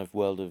in the kind of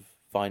world of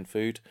fine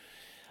food.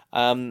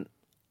 And,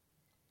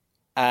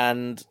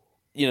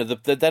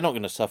 they're not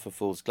going to suffer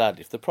fools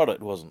gladly. If the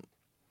product wasn't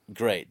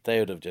great, they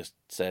would have just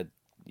said,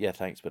 yeah,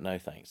 thanks, but no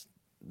thanks.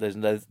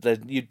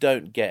 You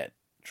don't get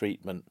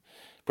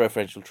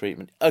preferential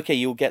treatment. Okay,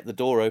 you'll get the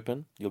door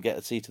open, you'll get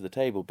a seat at the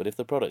table, but if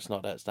the product's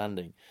not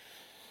outstanding,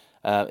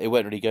 it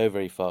won't really go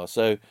very far.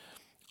 So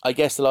I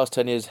guess the last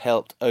 10 years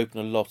helped open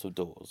a lot of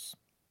doors.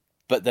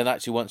 But then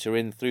actually once you're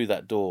in through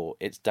that door,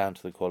 it's down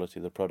to the quality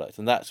of the product.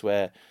 And that's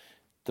where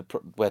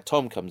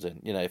Tom comes in.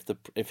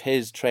 If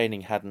his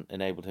training hadn't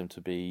enabled him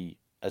to be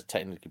as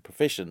technically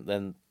proficient,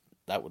 then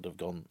that would have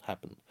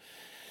happened.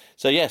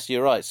 So yes,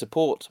 you're right.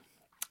 Support,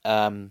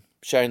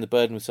 sharing the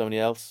burden with somebody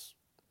else.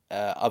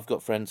 I've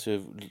got friends who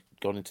have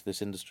gone into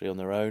this industry on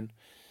their own.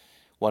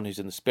 One who's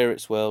in the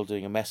spirits world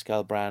doing a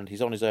mezcal brand.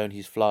 He's on his own.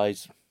 He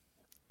flies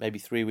maybe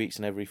 3 weeks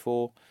in every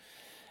 4,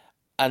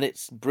 and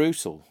it's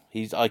brutal.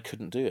 I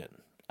couldn't do it.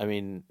 I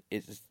mean,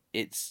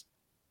 it's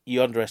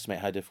you underestimate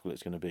how difficult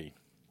it's going to be.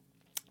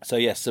 So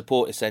yes,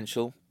 support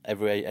essential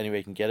any way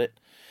you can get it.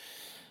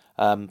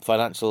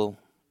 Financial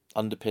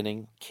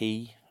underpinning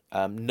key.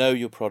 Know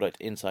your product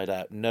inside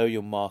out. Know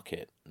your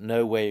market.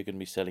 Know where you're going to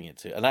be selling it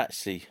to, and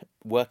actually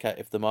work out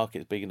if the market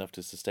is big enough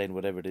to sustain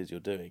whatever it is you're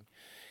doing.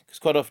 Because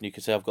quite often you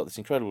could say, I've got this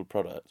incredible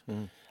product,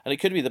 and it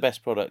could be the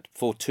best product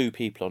for 2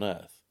 people on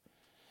earth.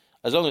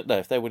 As long as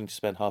if they're willing to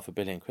spend £500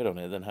 million on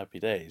it, then happy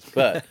days.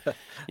 But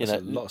that's a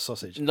lot of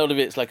sausage. None of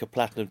it's like a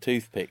platinum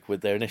toothpick with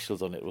their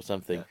initials on it or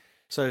something. Yeah.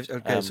 So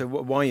so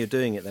why you're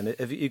doing it then?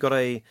 Have you got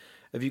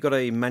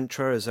a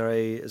mantra? Is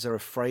there a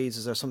phrase?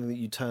 Is there something that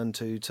you turn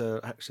to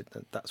actually?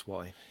 That's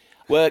why.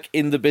 Work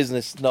in the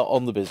business, not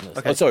on the business.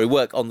 Okay. Oh, sorry,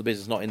 work on the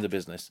business, not in the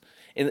business.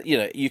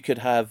 You could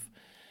have.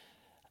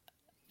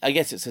 I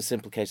guess it's a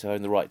simple case of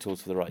having the right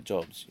tools for the right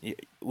jobs.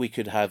 We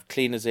could have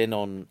cleaners in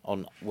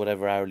on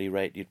whatever hourly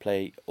rate you'd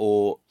pay,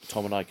 or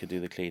Tom and I could do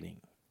the cleaning.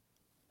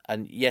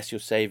 And yes, you're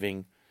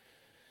saving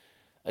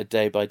a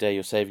day by day,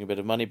 you're saving a bit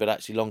of money, but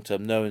actually long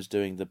term, no one's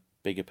doing the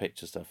bigger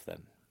picture stuff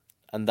then.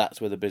 And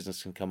that's where the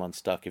business can come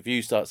unstuck. If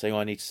you start saying,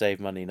 I need to save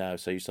money now,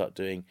 so you start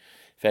doing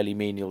fairly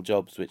menial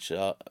jobs which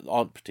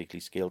aren't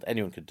particularly skilled,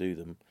 anyone could do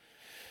them.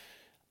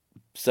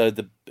 So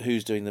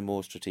who's doing the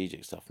more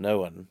strategic stuff? No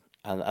one.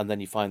 And then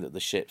you find that the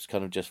ship's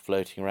kind of just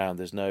floating around.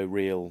 There's no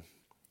real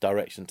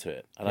direction to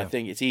it. And I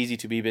think it's easy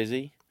to be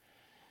busy.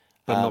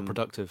 But not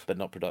productive.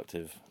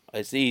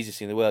 It's the easiest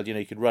thing in the world.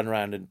 You could run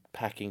around and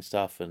packing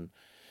stuff and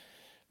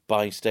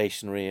buying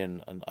stationery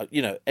and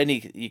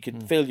you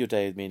can fill your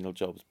day with menial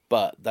jobs,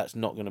 but that's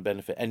not going to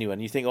benefit anyone.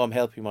 You think, I'm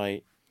helping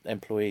my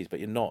employees, but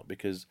you're not,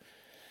 because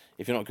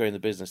if you're not growing the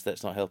business,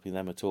 that's not helping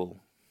them at all.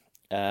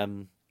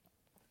 And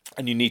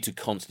you need to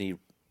constantly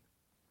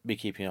be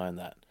keeping an eye on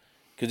that.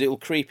 because it will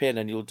creep in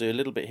and you'll do a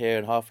little bit here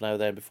and half an hour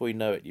there, and before you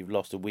know it, you've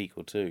lost a week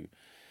or two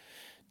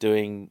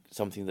doing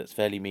something that's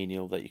fairly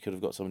menial that you could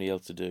have got somebody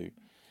else to do.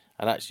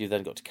 And actually, you've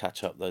then got to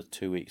catch up those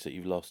 2 weeks that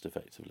you've lost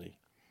effectively.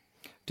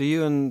 Do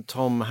you and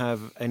Tom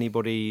have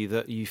anybody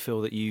that you feel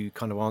that you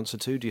kind of answer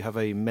to? Do you have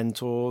a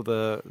mentor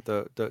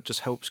that just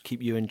helps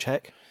keep you in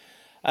check?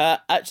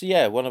 Actually,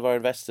 yeah, one of our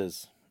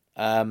investors.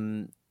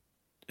 So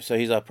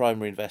he's our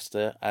primary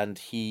investor, and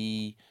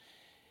he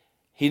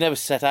never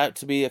set out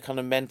to be a kind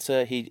of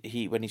mentor.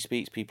 He when he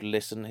speaks, people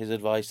listen. His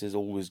advice is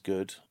always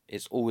good.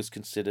 It's always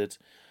considered.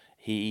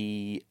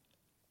 It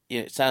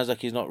sounds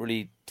like he's not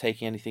really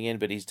taking anything in,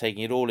 but he's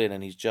taking it all in,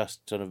 and he's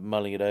just sort of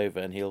mulling it over,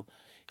 and he'll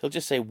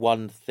just say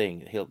one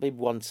thing. He'll maybe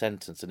one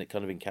sentence, and it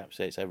kind of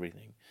encapsulates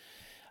everything.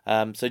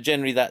 So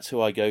generally, that's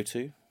who I go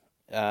to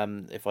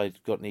if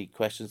I've got any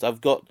questions.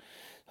 I've got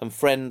some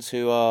friends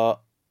who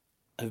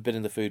have been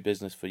in the food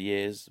business for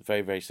years,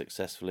 very, very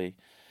successfully.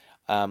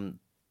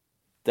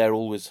 They're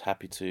always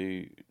happy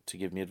to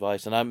give me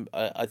advice, and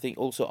I think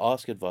also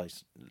ask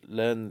advice,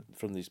 learn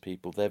from these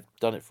people. They've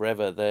done it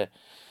forever.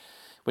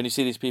 When you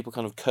see these people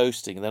kind of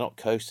coasting, they're not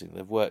coasting.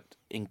 They've worked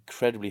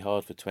incredibly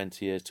hard for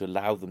 20 years to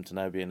allow them to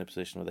now be in a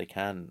position where they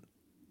can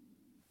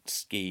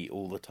ski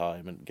all the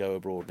time and go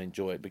abroad and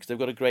enjoy it because they've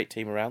got a great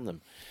team around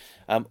them.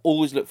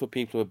 Always look for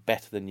people who are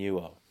better than you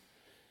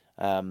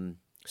are.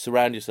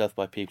 Surround yourself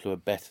by people who are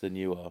better than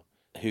you are,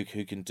 who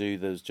can do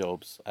those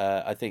jobs.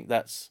 I think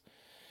that's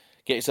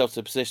get yourself to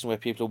a position where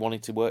people are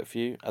wanting to work for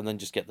you, and then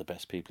just get the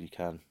best people you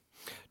can.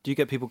 Do you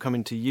get people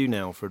coming to you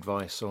now for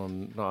advice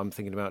on, I'm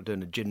thinking about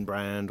doing a gin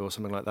brand or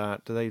something like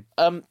that? Do they?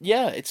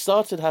 Yeah, it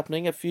started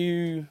happening. A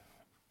few,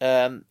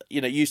 it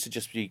used to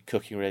just be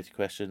cooking related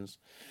questions.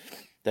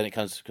 Then it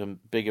comes to become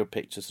bigger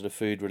picture, sort of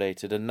food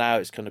related. And now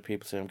it's kind of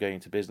people saying, I'm going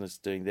into business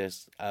doing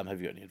this. Have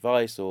you got any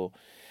advice? Or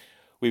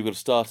we've got a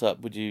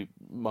startup. Would you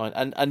mind?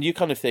 And you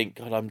kind of think,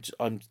 God,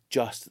 I'm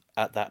just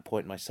at that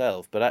point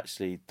myself. But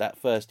actually, that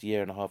first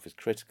year and a half is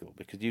critical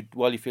because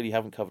while you feel you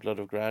haven't covered a lot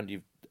of ground,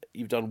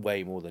 you've done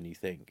way more than you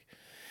think.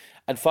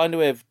 And find a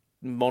way of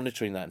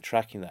monitoring that and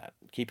tracking that.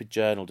 Keep a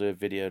journal, do a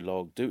video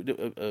log,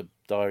 do a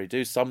diary,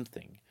 do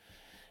something.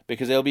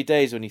 Because there'll be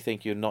days when you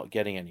think you're not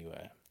getting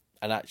anywhere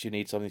and actually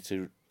need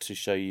something to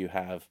show you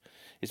have.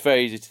 It's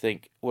very easy to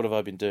think, what have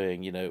I been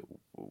doing?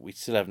 We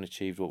still haven't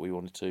achieved what we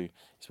wanted to.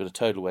 It's been a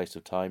total waste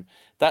of time.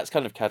 That's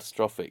kind of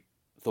catastrophic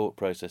thought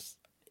process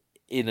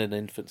in an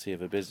infancy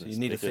of a business. So you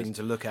need a thing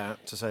to look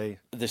at to say,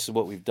 this is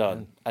what we've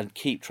done, and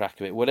keep track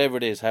of it, whatever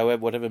it is,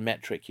 whatever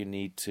metric you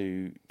need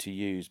to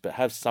use, but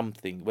have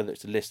something, whether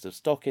it's a list of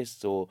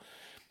stockists or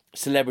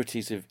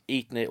celebrities who've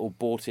eaten it or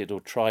bought it or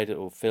tried it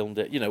or filmed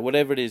it,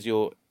 whatever it is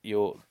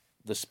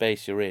the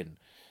space you're in,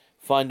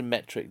 find a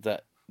metric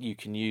that you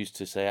can use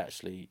to say,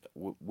 actually,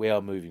 we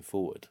are moving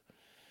forward.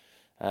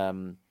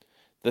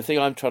 The thing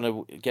I'm trying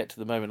to get to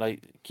the moment, I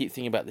keep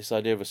thinking about this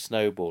idea of a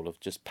snowball, of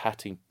just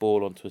patting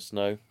ball onto a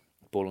snow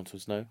onto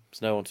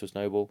a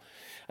snowball,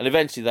 and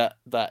eventually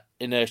that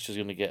inertia is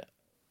going to get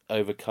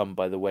overcome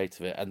by the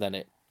weight of it, and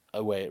then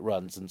away it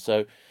runs. And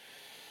so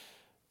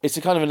it's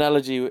a kind of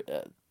analogy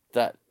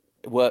that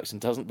works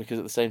and doesn't, because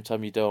at the same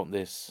time you don't want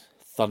this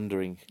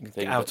thundering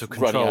thing out of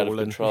control, running out of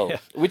control,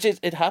 which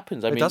it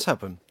happens. It does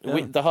happen.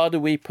 Yeah. The harder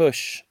we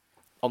push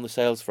on the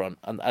sales front,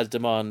 and as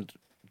demand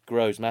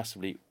grows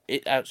massively,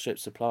 it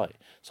outstrips supply.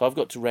 So I've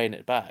got to rein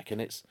it back,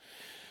 and it's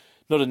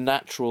not a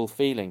natural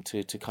feeling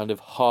to kind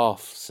of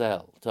half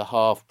sell, to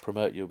half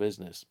promote your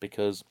business,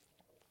 because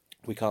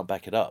we can't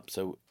back it up.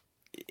 So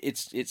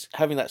it's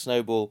having that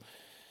snowball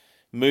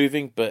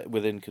moving, but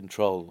within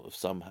control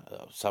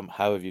of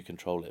however you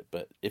control it.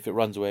 But if it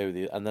runs away with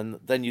you, and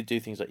then you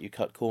do things like you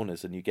cut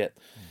corners and you get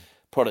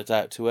product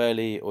out too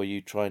early, or you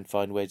try and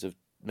find ways of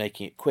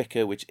making it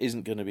quicker, which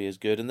isn't going to be as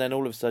good. And then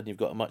all of a sudden you've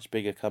got a much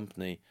bigger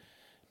company,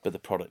 but the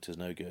product is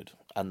no good.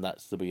 And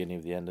that's the beginning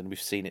of the end. And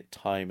we've seen it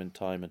time and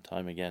time and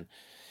time again.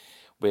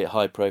 Be it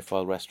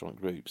high-profile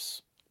restaurant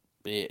groups.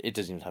 It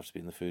doesn't even have to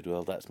be in the food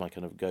world. That's my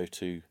kind of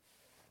go-to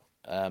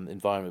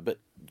environment. But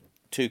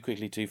too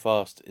quickly, too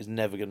fast is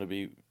never going to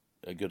be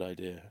a good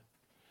idea.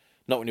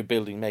 Not when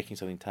you're making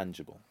something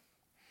tangible.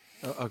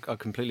 I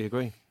completely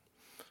agree.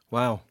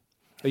 Wow.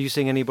 Are you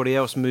seeing anybody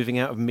else moving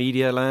out of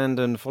media land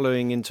and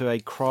following into a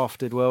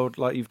crafted world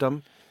like you've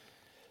done?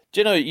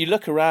 Do you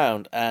look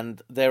around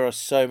and there are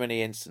so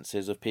many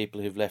instances of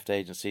people who've left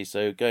agencies.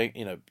 So going,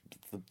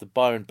 the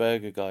Byron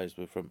Burger guys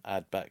were from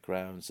ad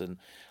backgrounds, and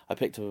I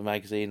picked up a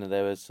magazine and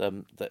there was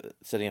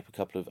setting up a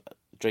couple of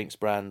drinks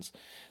brands.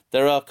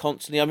 There are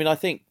constantly, I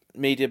think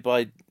media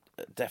by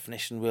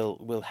definition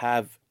will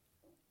have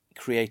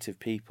creative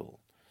people,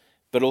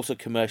 but also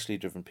commercially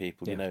driven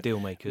people, deal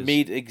makers.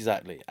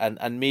 Exactly.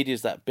 And media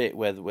is that bit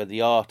where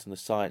the art and the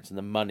science and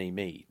the money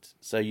meet.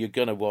 So you're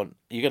gonna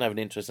have an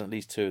interest in at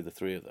least two of the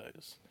three of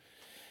those.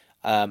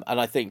 And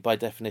I think by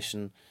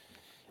definition,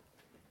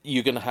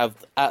 you're gonna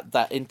have at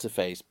that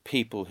interface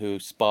people who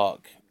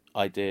spark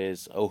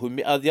ideas, or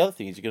the other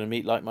thing is you're gonna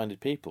meet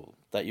like-minded people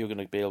that you're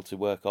gonna be able to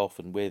work off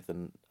and with,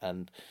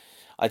 and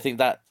I think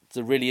that's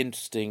a really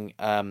interesting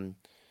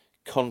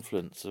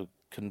confluence of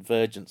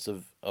convergence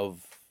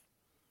of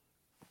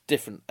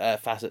different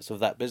facets of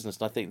that business.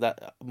 And I think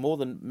that more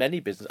than many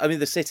businesses, I mean,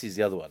 the city's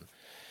the other one.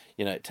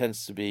 It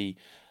tends to be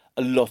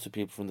a lot of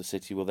people from the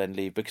city will then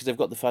leave because they've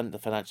got the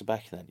financial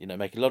backing then,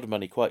 make a lot of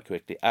money quite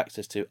quickly,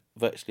 access to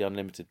virtually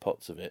unlimited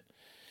pots of it.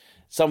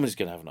 Someone's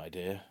going to have an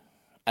idea.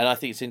 And I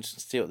think it's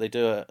interesting to see what they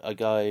do. A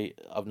guy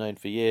I've known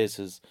for years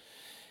has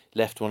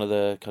left one of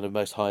the kind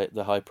of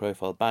high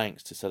profile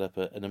banks to set up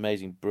an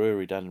amazing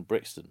brewery down in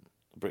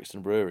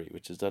Brixton Brewery,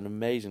 which has done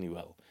amazingly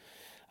well.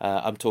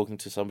 I'm talking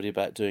to somebody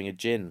about doing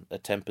a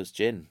Tempest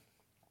gin.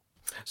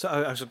 So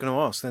I was going to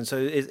ask then, so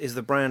is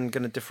the brand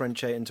going to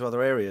differentiate into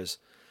other areas?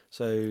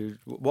 So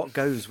what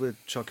goes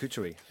with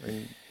charcuterie? I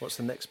mean, what's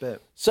the next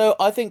bit? So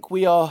I think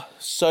we are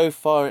so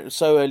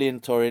early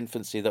into our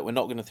infancy that we're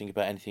not going to think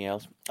about anything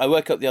else. I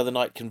woke up the other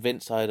night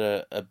convinced I had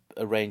a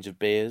range of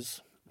beers,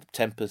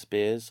 Tempest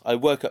beers. I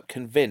woke up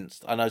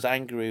convinced, and I was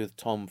angry with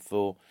Tom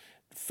for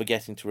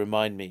forgetting to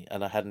remind me,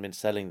 and I hadn't been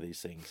selling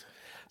these things.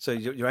 So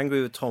you're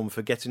angry with Tom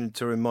for getting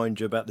to remind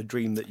you about the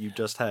dream that you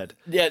just had?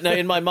 Yeah, no,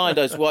 in my mind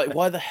I was,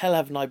 why the hell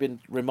haven't I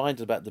been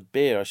reminded about the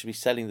beer? I should be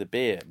selling the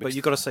beer. But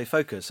you've got to stay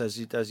focused, as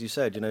you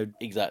said,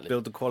 exactly.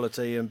 Build the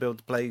quality and build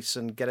the place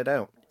and get it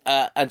out.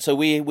 And so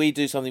we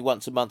do something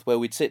once a month where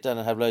we'd sit down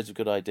and have loads of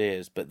good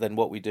ideas, but then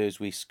what we do is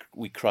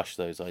we crush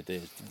those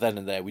ideas then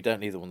and there. We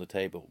don't leave them on the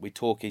table. We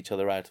talk each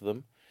other out of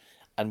them.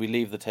 And we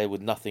leave the table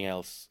with nothing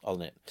else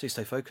on it. To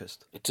stay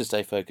focused.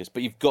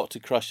 But you've got to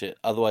crush it,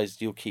 otherwise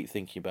you'll keep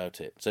thinking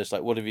about it. So it's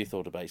like, what have you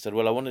thought about? He said,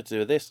 well, I wanted to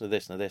do this and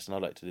this and this, and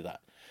I'd like to do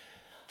that.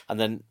 And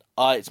then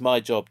it's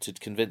my job to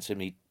convince him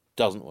he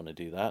doesn't want to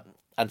do that.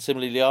 And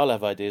similarly, I'll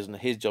have ideas, and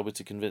his job is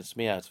to convince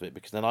me out of it,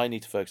 because then I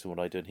need to focus on what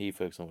I do and he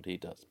focuses on what he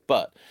does.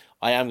 But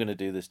I am going to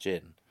do this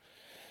gin.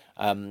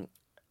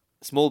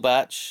 Small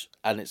batch,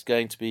 and it's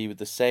going to be with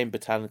the same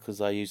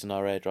botanicals I use in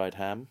our air-dried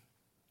ham.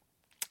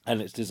 And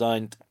it's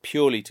designed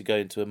purely to go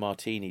into a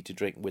martini to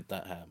drink with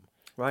that ham.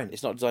 Right.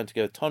 It's not designed to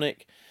go with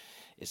tonic.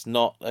 It's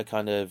not a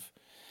kind of...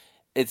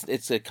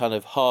 It's a kind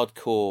of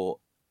hardcore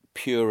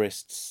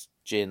purist's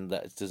gin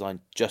that is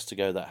designed just to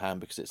go with that ham,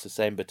 because it's the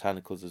same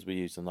botanicals as we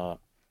use in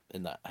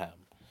that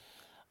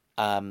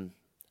ham.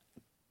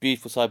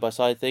 Beautiful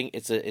side-by-side thing.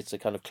 It's a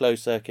kind of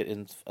closed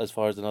circuit as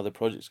far as another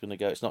project's going to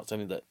go. It's not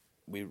something that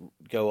we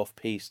go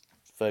off-piste,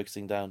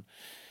 focusing down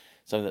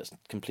something that's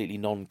completely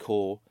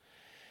non-core.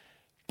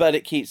 But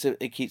it keeps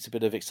a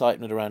bit of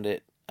excitement around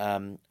it.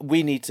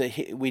 We need to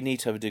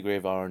have a degree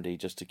of R&D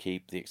just to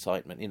keep the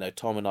excitement.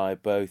 Tom and I are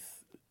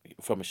both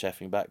from a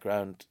chefing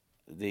background.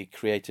 The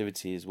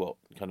creativity is what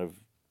kind of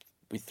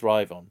we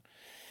thrive on.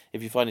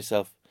 If you find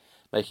yourself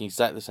making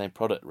exactly the same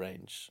product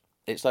range,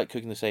 it's like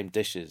cooking the same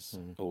dishes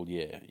all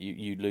year.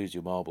 You lose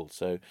your marbles.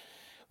 So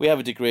we have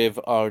a degree of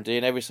R&D,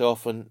 and every so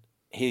often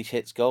he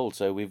hits gold.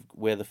 So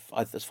we're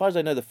as far as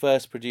I know, the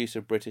first producer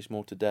of British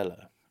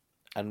mortadella.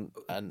 And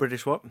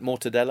British what?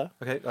 Mortadella.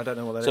 Okay, I don't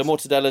know what that is. So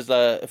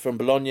mortadella's from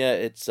Bologna.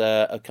 It's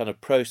a kind of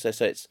process.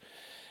 So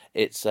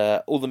it's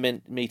all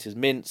the meat is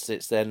minced.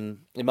 It's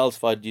then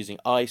emulsified using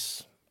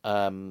ice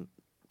to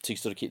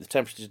sort of keep the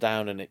temperature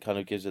down, and it kind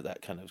of gives it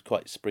that kind of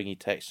quite springy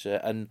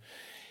texture. And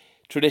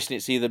traditionally,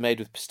 it's either made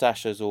with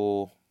pistachios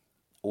or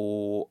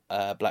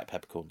black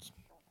peppercorns.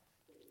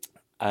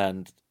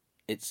 And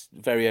it's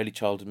very early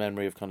childhood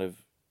memory of kind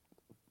of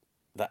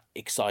that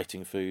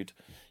exciting food,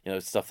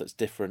 stuff that's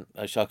different.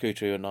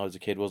 Charcuterie when I was a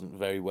kid wasn't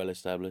very well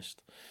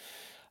established,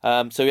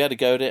 so we had to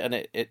go at it,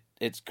 and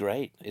it's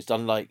great. It's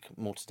done like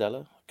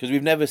mortadella, because we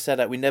never set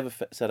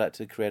out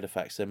to create a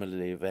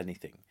facsimile of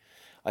anything.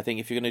 I think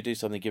if you're going to do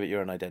something, give it your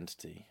own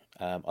identity.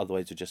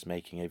 Otherwise, you're just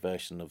making a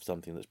version of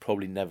something that's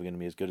probably never going to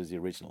be as good as the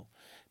original.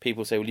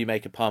 People say, "Will you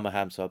make a Parma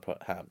ham style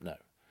ham?" No.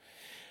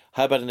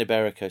 How about an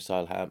Iberico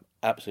style ham?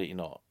 Absolutely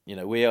not.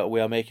 We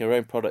are making our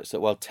own products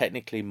that, while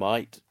technically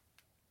might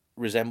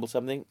resemble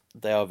something,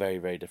 they are very,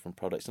 very different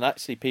products. And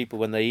actually, people,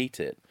 when they eat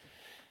it,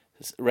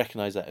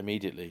 recognise that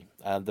immediately.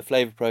 The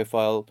flavour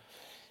profile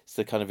is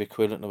the kind of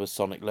equivalent of a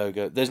Sonic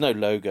logo. There's no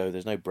logo,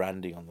 there's no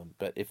branding on them,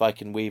 but if I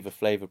can weave a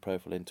flavour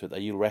profile into it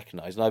that you'll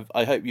recognise, and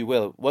I hope you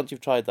will, once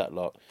you've tried that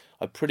lot,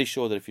 I'm pretty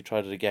sure that if you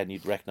tried it again,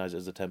 you'd recognise it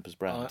as a Tempest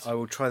brand. I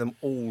will try them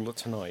all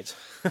tonight.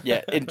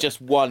 Yeah, in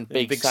just one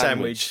big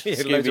sandwich.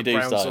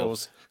 Scooby-Doo style.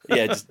 Sauce.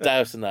 Yeah, just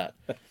douse in that.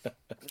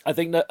 I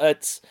think that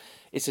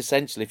it's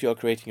essential, if you're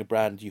creating a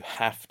brand, you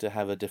have to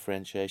have a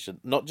differentiation.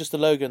 Not just the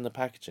logo and the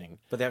packaging,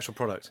 but the actual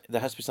product.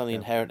 There has to be something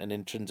inherent and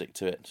intrinsic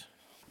to it.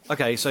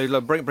 Okay,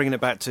 so bringing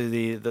it back to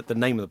the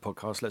name of the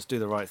podcast, Let's Do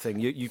the Right Thing.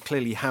 You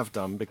clearly have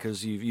done,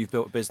 because you've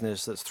built a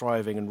business that's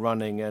thriving and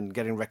running and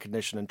getting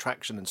recognition and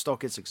traction and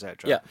stockers,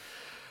 etc. Yeah.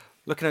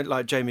 Looking at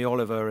like Jamie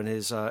Oliver and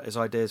his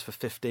ideas for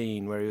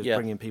 15, where he was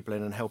bringing people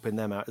in and helping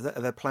them out.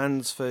 Are there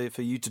plans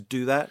for you to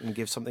do that and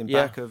give something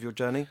back of your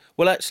journey?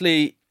 Well,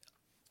 actually,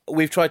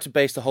 we've tried to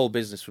base the whole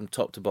business from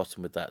top to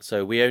bottom with that.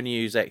 So we only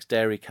use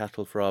ex-dairy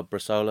cattle for our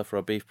bresaola, for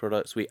our beef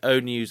products. We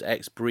only use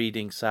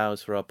ex-breeding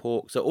sows for our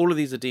pork. So all of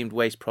these are deemed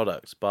waste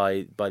products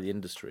by the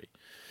industry,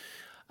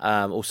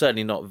 or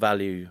certainly not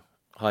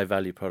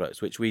high-value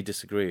products, which we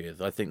disagree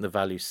with. I think the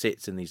value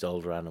sits in these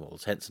older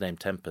animals, hence the name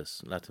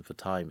Tempus, Latin for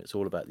time. It's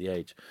all about the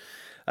age.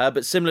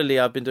 But similarly,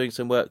 I've been doing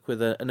some work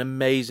with an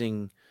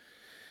amazing,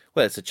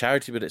 well, it's a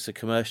charity, but it's a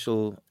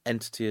commercial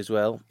entity as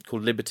well,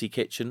 called Liberty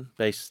Kitchen,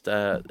 based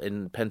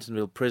in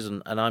Pentonville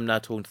Prison. And I'm now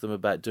talking to them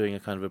about doing a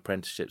kind of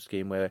apprenticeship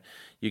scheme where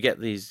you get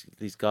these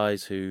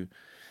guys who,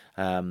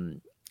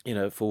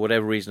 for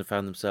whatever reason, have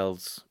found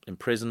themselves in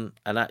prison.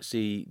 And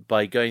actually,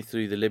 by going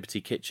through the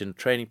Liberty Kitchen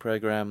training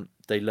program,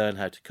 they learn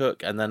how to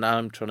cook. And then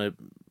I'm trying to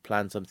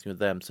plan something with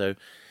them. So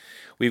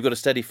we've got a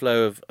steady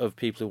flow of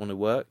people who want to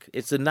work.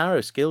 It's a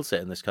narrow skill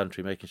set in this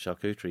country, making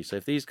charcuterie. So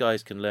if these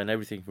guys can learn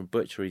everything from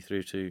butchery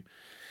through to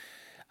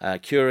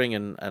curing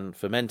and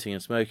fermenting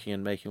and smoking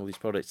and making all these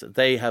products,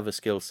 they have a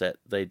skill set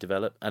they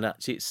develop. And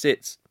actually it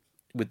sits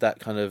with that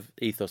kind of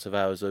ethos of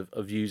ours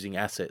of using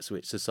assets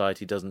which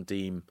society doesn't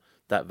deem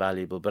that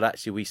valuable. But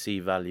actually we see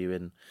value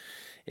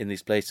in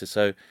these places.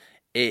 So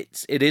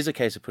it is a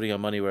case of putting our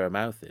money where our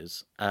mouth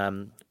is.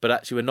 But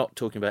actually, we're not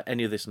talking about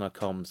any of this in our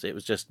comms. It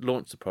was just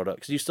launch the product.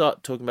 Because you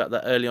start talking about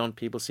that early on,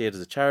 people see it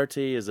as a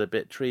charity, as a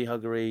bit tree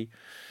huggery.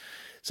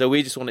 So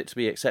we just want it to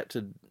be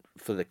accepted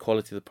for the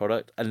quality of the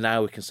product. And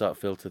now we can start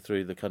filter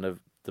through the kind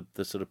of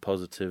the sort of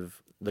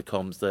positive, the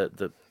comms,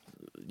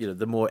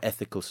 the more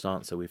ethical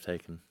stance that we've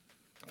taken.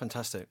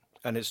 Fantastic.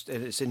 And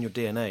it's in your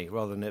DNA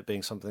rather than it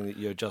being something that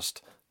you're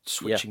just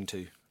switching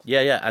to.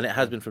 Yeah, and it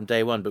has been from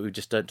day one, but we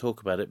just don't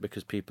talk about it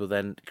because people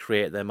then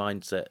create their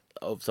mindset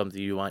of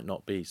something you might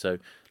not be. So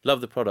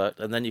love the product,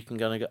 and then you can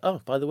go, oh,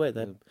 by the way,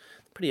 they're a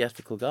pretty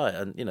ethical guy,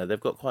 and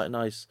they've got quite a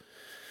nice,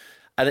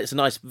 and it's a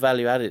nice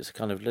value added. It's a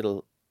kind of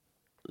little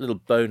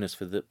bonus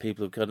for the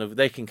people who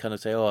they can kind of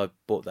say, oh, I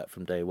bought that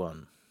from day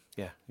one.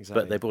 Yeah,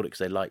 exactly. But they bought it because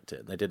they liked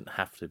it, and they didn't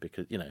have to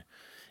because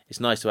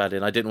it's nice to add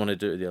in. I didn't want to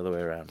do it the other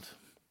way around.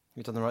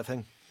 You've done the right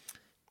thing.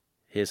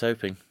 Here's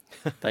hoping.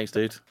 Thanks,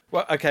 dude.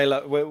 Well, okay,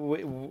 look,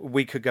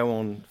 we could go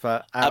on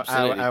for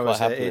hours.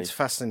 It's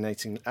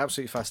fascinating,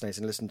 absolutely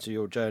fascinating. Listen to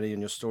your journey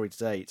and your story to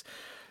date.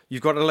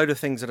 You've got a load of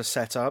things that are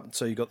set up.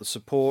 So you've got the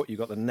support, you've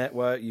got the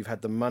network, you've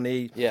had the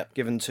money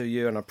given to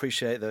you, and I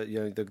appreciate that.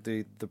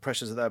 The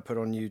pressures that are put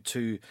on you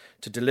to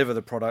deliver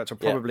the product are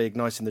probably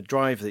igniting the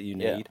drive that you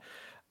need. Yeah.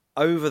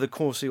 Over the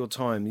course of your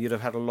time, you'd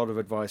have had a lot of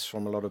advice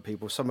from a lot of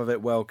people. Some of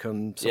it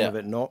welcome, some of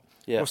it not.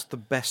 Yeah. What's the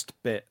best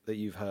bit that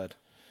you've heard?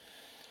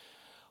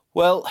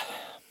 Well,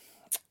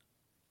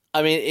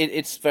 I mean,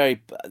 it's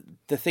very.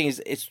 The thing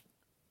is, it's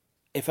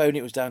if only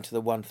it was down to the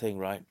one thing,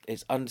 right?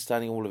 It's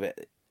understanding all of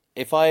it.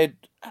 If I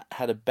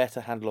had a better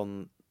handle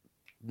on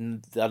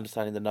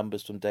understanding the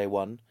numbers from day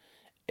one,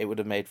 it would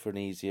have made for an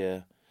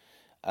easier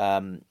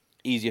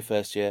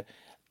first year.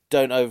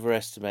 Don't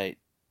overestimate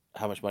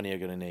how much money you're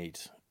going to need,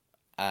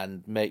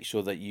 and make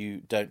sure that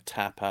you don't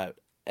tap out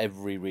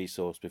every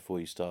resource before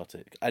you start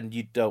it, and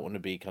you don't want to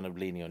be kind of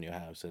leaning on your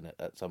house and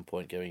at some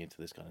point going into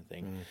this kind of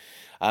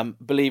thing.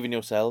 Believe in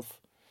yourself.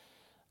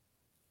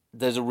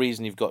 There's a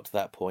reason you've got to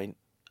that point,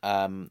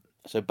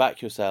 so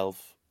back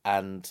yourself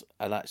and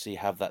actually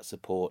have that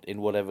support in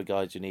whatever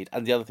guides you need.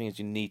 And the other thing is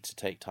you need to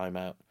take time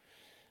out.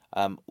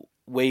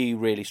 We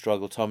really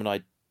struggle. Tom and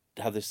I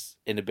have this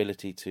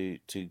inability to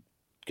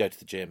go to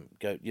the gym,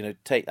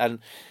 and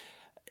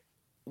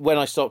when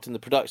I stopped in the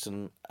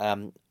production,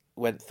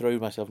 went through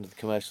myself into the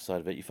commercial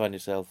side of it, you find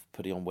yourself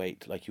putting on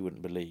weight like you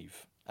wouldn't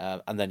believe.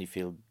 And then you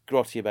feel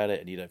grotty about it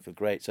and you don't feel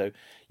great. So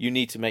you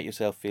need to make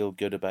yourself feel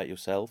good about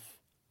yourself.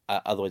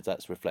 Otherwise,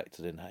 that's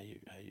reflected in how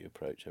you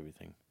approach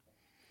everything.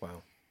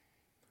 Wow.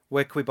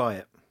 Where can we buy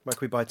it? Where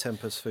can we buy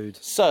Tempus food?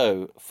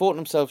 So,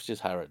 Fortnum, Selfridges,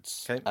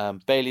 Harrods, okay.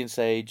 Bailey and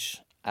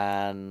Sage,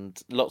 and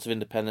lots of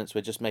independents.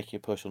 We're just making a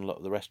push on a lot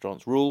of the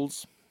restaurants.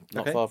 Rules,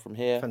 not far from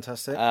here.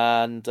 Fantastic.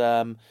 And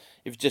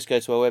if you just go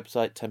to our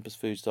website,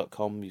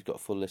 tempusfoods.com, you've got a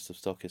full list of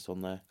stockists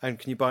on there. And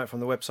can you buy it from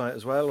the website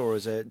as well, or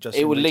is it just...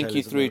 It will link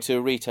you through to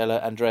a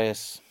retailer,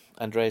 Andreas,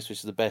 which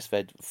is the best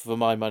veg for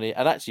my money,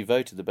 and actually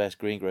voted the best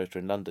greengrocer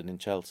in London, in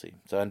Chelsea.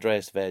 So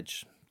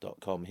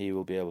andreasveg.com, he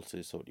will be able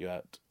to sort you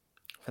out.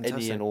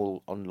 Fantastic. Any and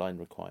all online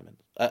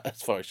requirements,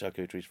 as far as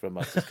charcuterie from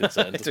us is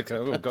concerned.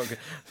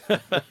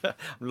 I'm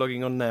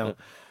logging on now.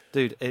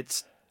 Dude,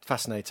 it's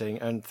fascinating,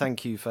 and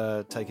thank you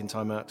for taking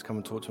time out to come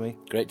and talk to me.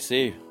 Great to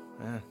see you.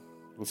 Yeah.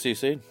 We'll see you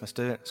soon. Let's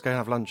do it. Let's go and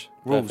have lunch.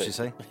 Rules,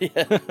 Perfect. You say?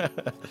 Yeah.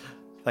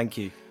 Thank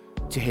you.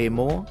 To hear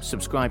more,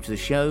 subscribe to the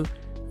show,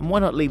 and why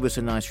not leave us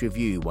a nice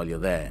review while you're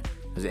there,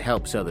 as it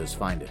helps others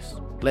find us.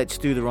 Let's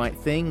Do the Right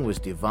Thing was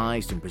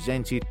devised and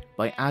presented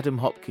by Adam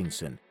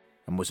Hopkinson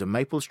and was a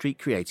Maple Street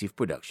Creative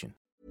production.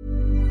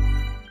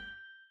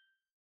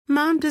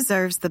 Mom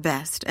deserves the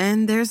best,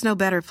 and there's no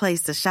better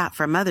place to shop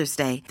for Mother's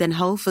Day than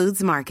Whole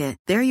Foods Market.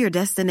 They're your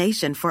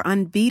destination for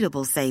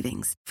unbeatable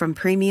savings, from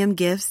premium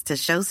gifts to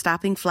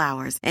show-stopping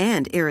flowers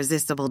and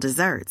irresistible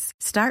desserts.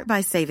 Start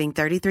by saving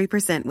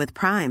 33% with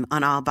Prime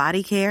on all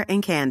body care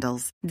and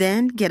candles.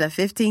 Then get a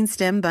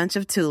 15-stem bunch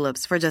of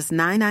tulips for just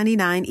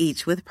 $9.99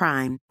 each with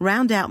Prime.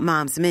 Round out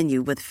Mom's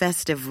menu with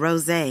festive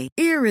rosé,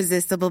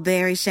 irresistible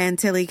berry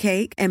chantilly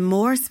cake, and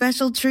more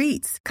special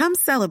treats. Come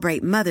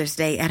celebrate Mother's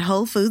Day at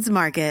Whole Foods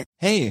Market. Market.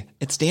 Hey,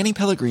 it's Danny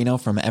Pellegrino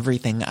from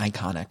Everything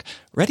Iconic.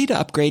 Ready to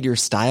upgrade your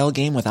style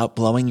game without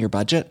blowing your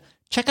budget?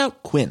 Check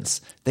out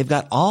Quince. They've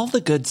got all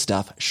the good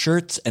stuff,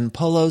 shirts and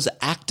polos,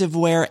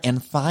 activewear,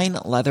 and fine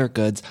leather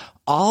goods,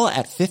 all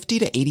at 50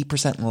 to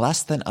 80%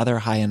 less than other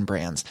high-end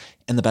brands.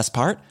 And the best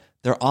part?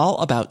 They're all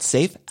about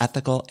safe,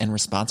 ethical, and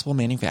responsible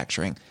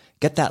manufacturing.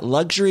 Get that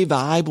luxury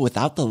vibe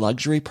without the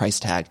luxury price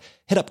tag.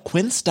 Hit up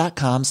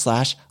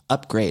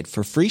quince.com/upgrade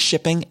for free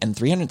shipping and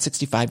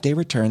 365-day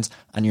returns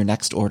on your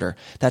next order.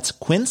 That's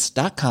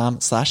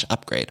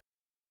quince.com/upgrade.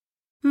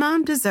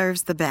 Mom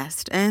deserves the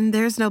best, and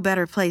there's no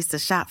better place to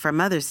shop for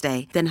Mother's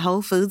Day than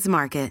Whole Foods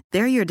Market.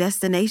 They're your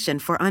destination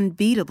for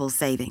unbeatable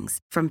savings,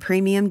 from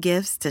premium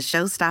gifts to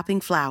show-stopping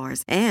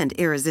flowers and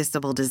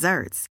irresistible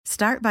desserts.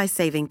 Start by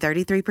saving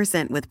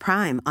 33% with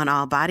Prime on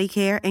all body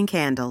care and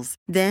candles.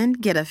 Then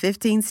get a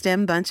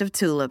 15-stem bunch of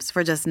tulips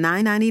for just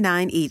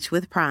 $9.99 each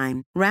with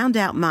Prime. Round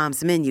out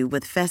Mom's menu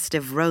with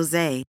festive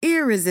rosé,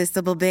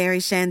 irresistible berry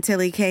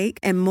chantilly cake,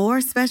 and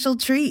more special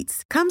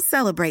treats. Come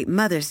celebrate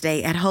Mother's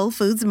Day at Whole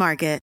Foods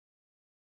Market.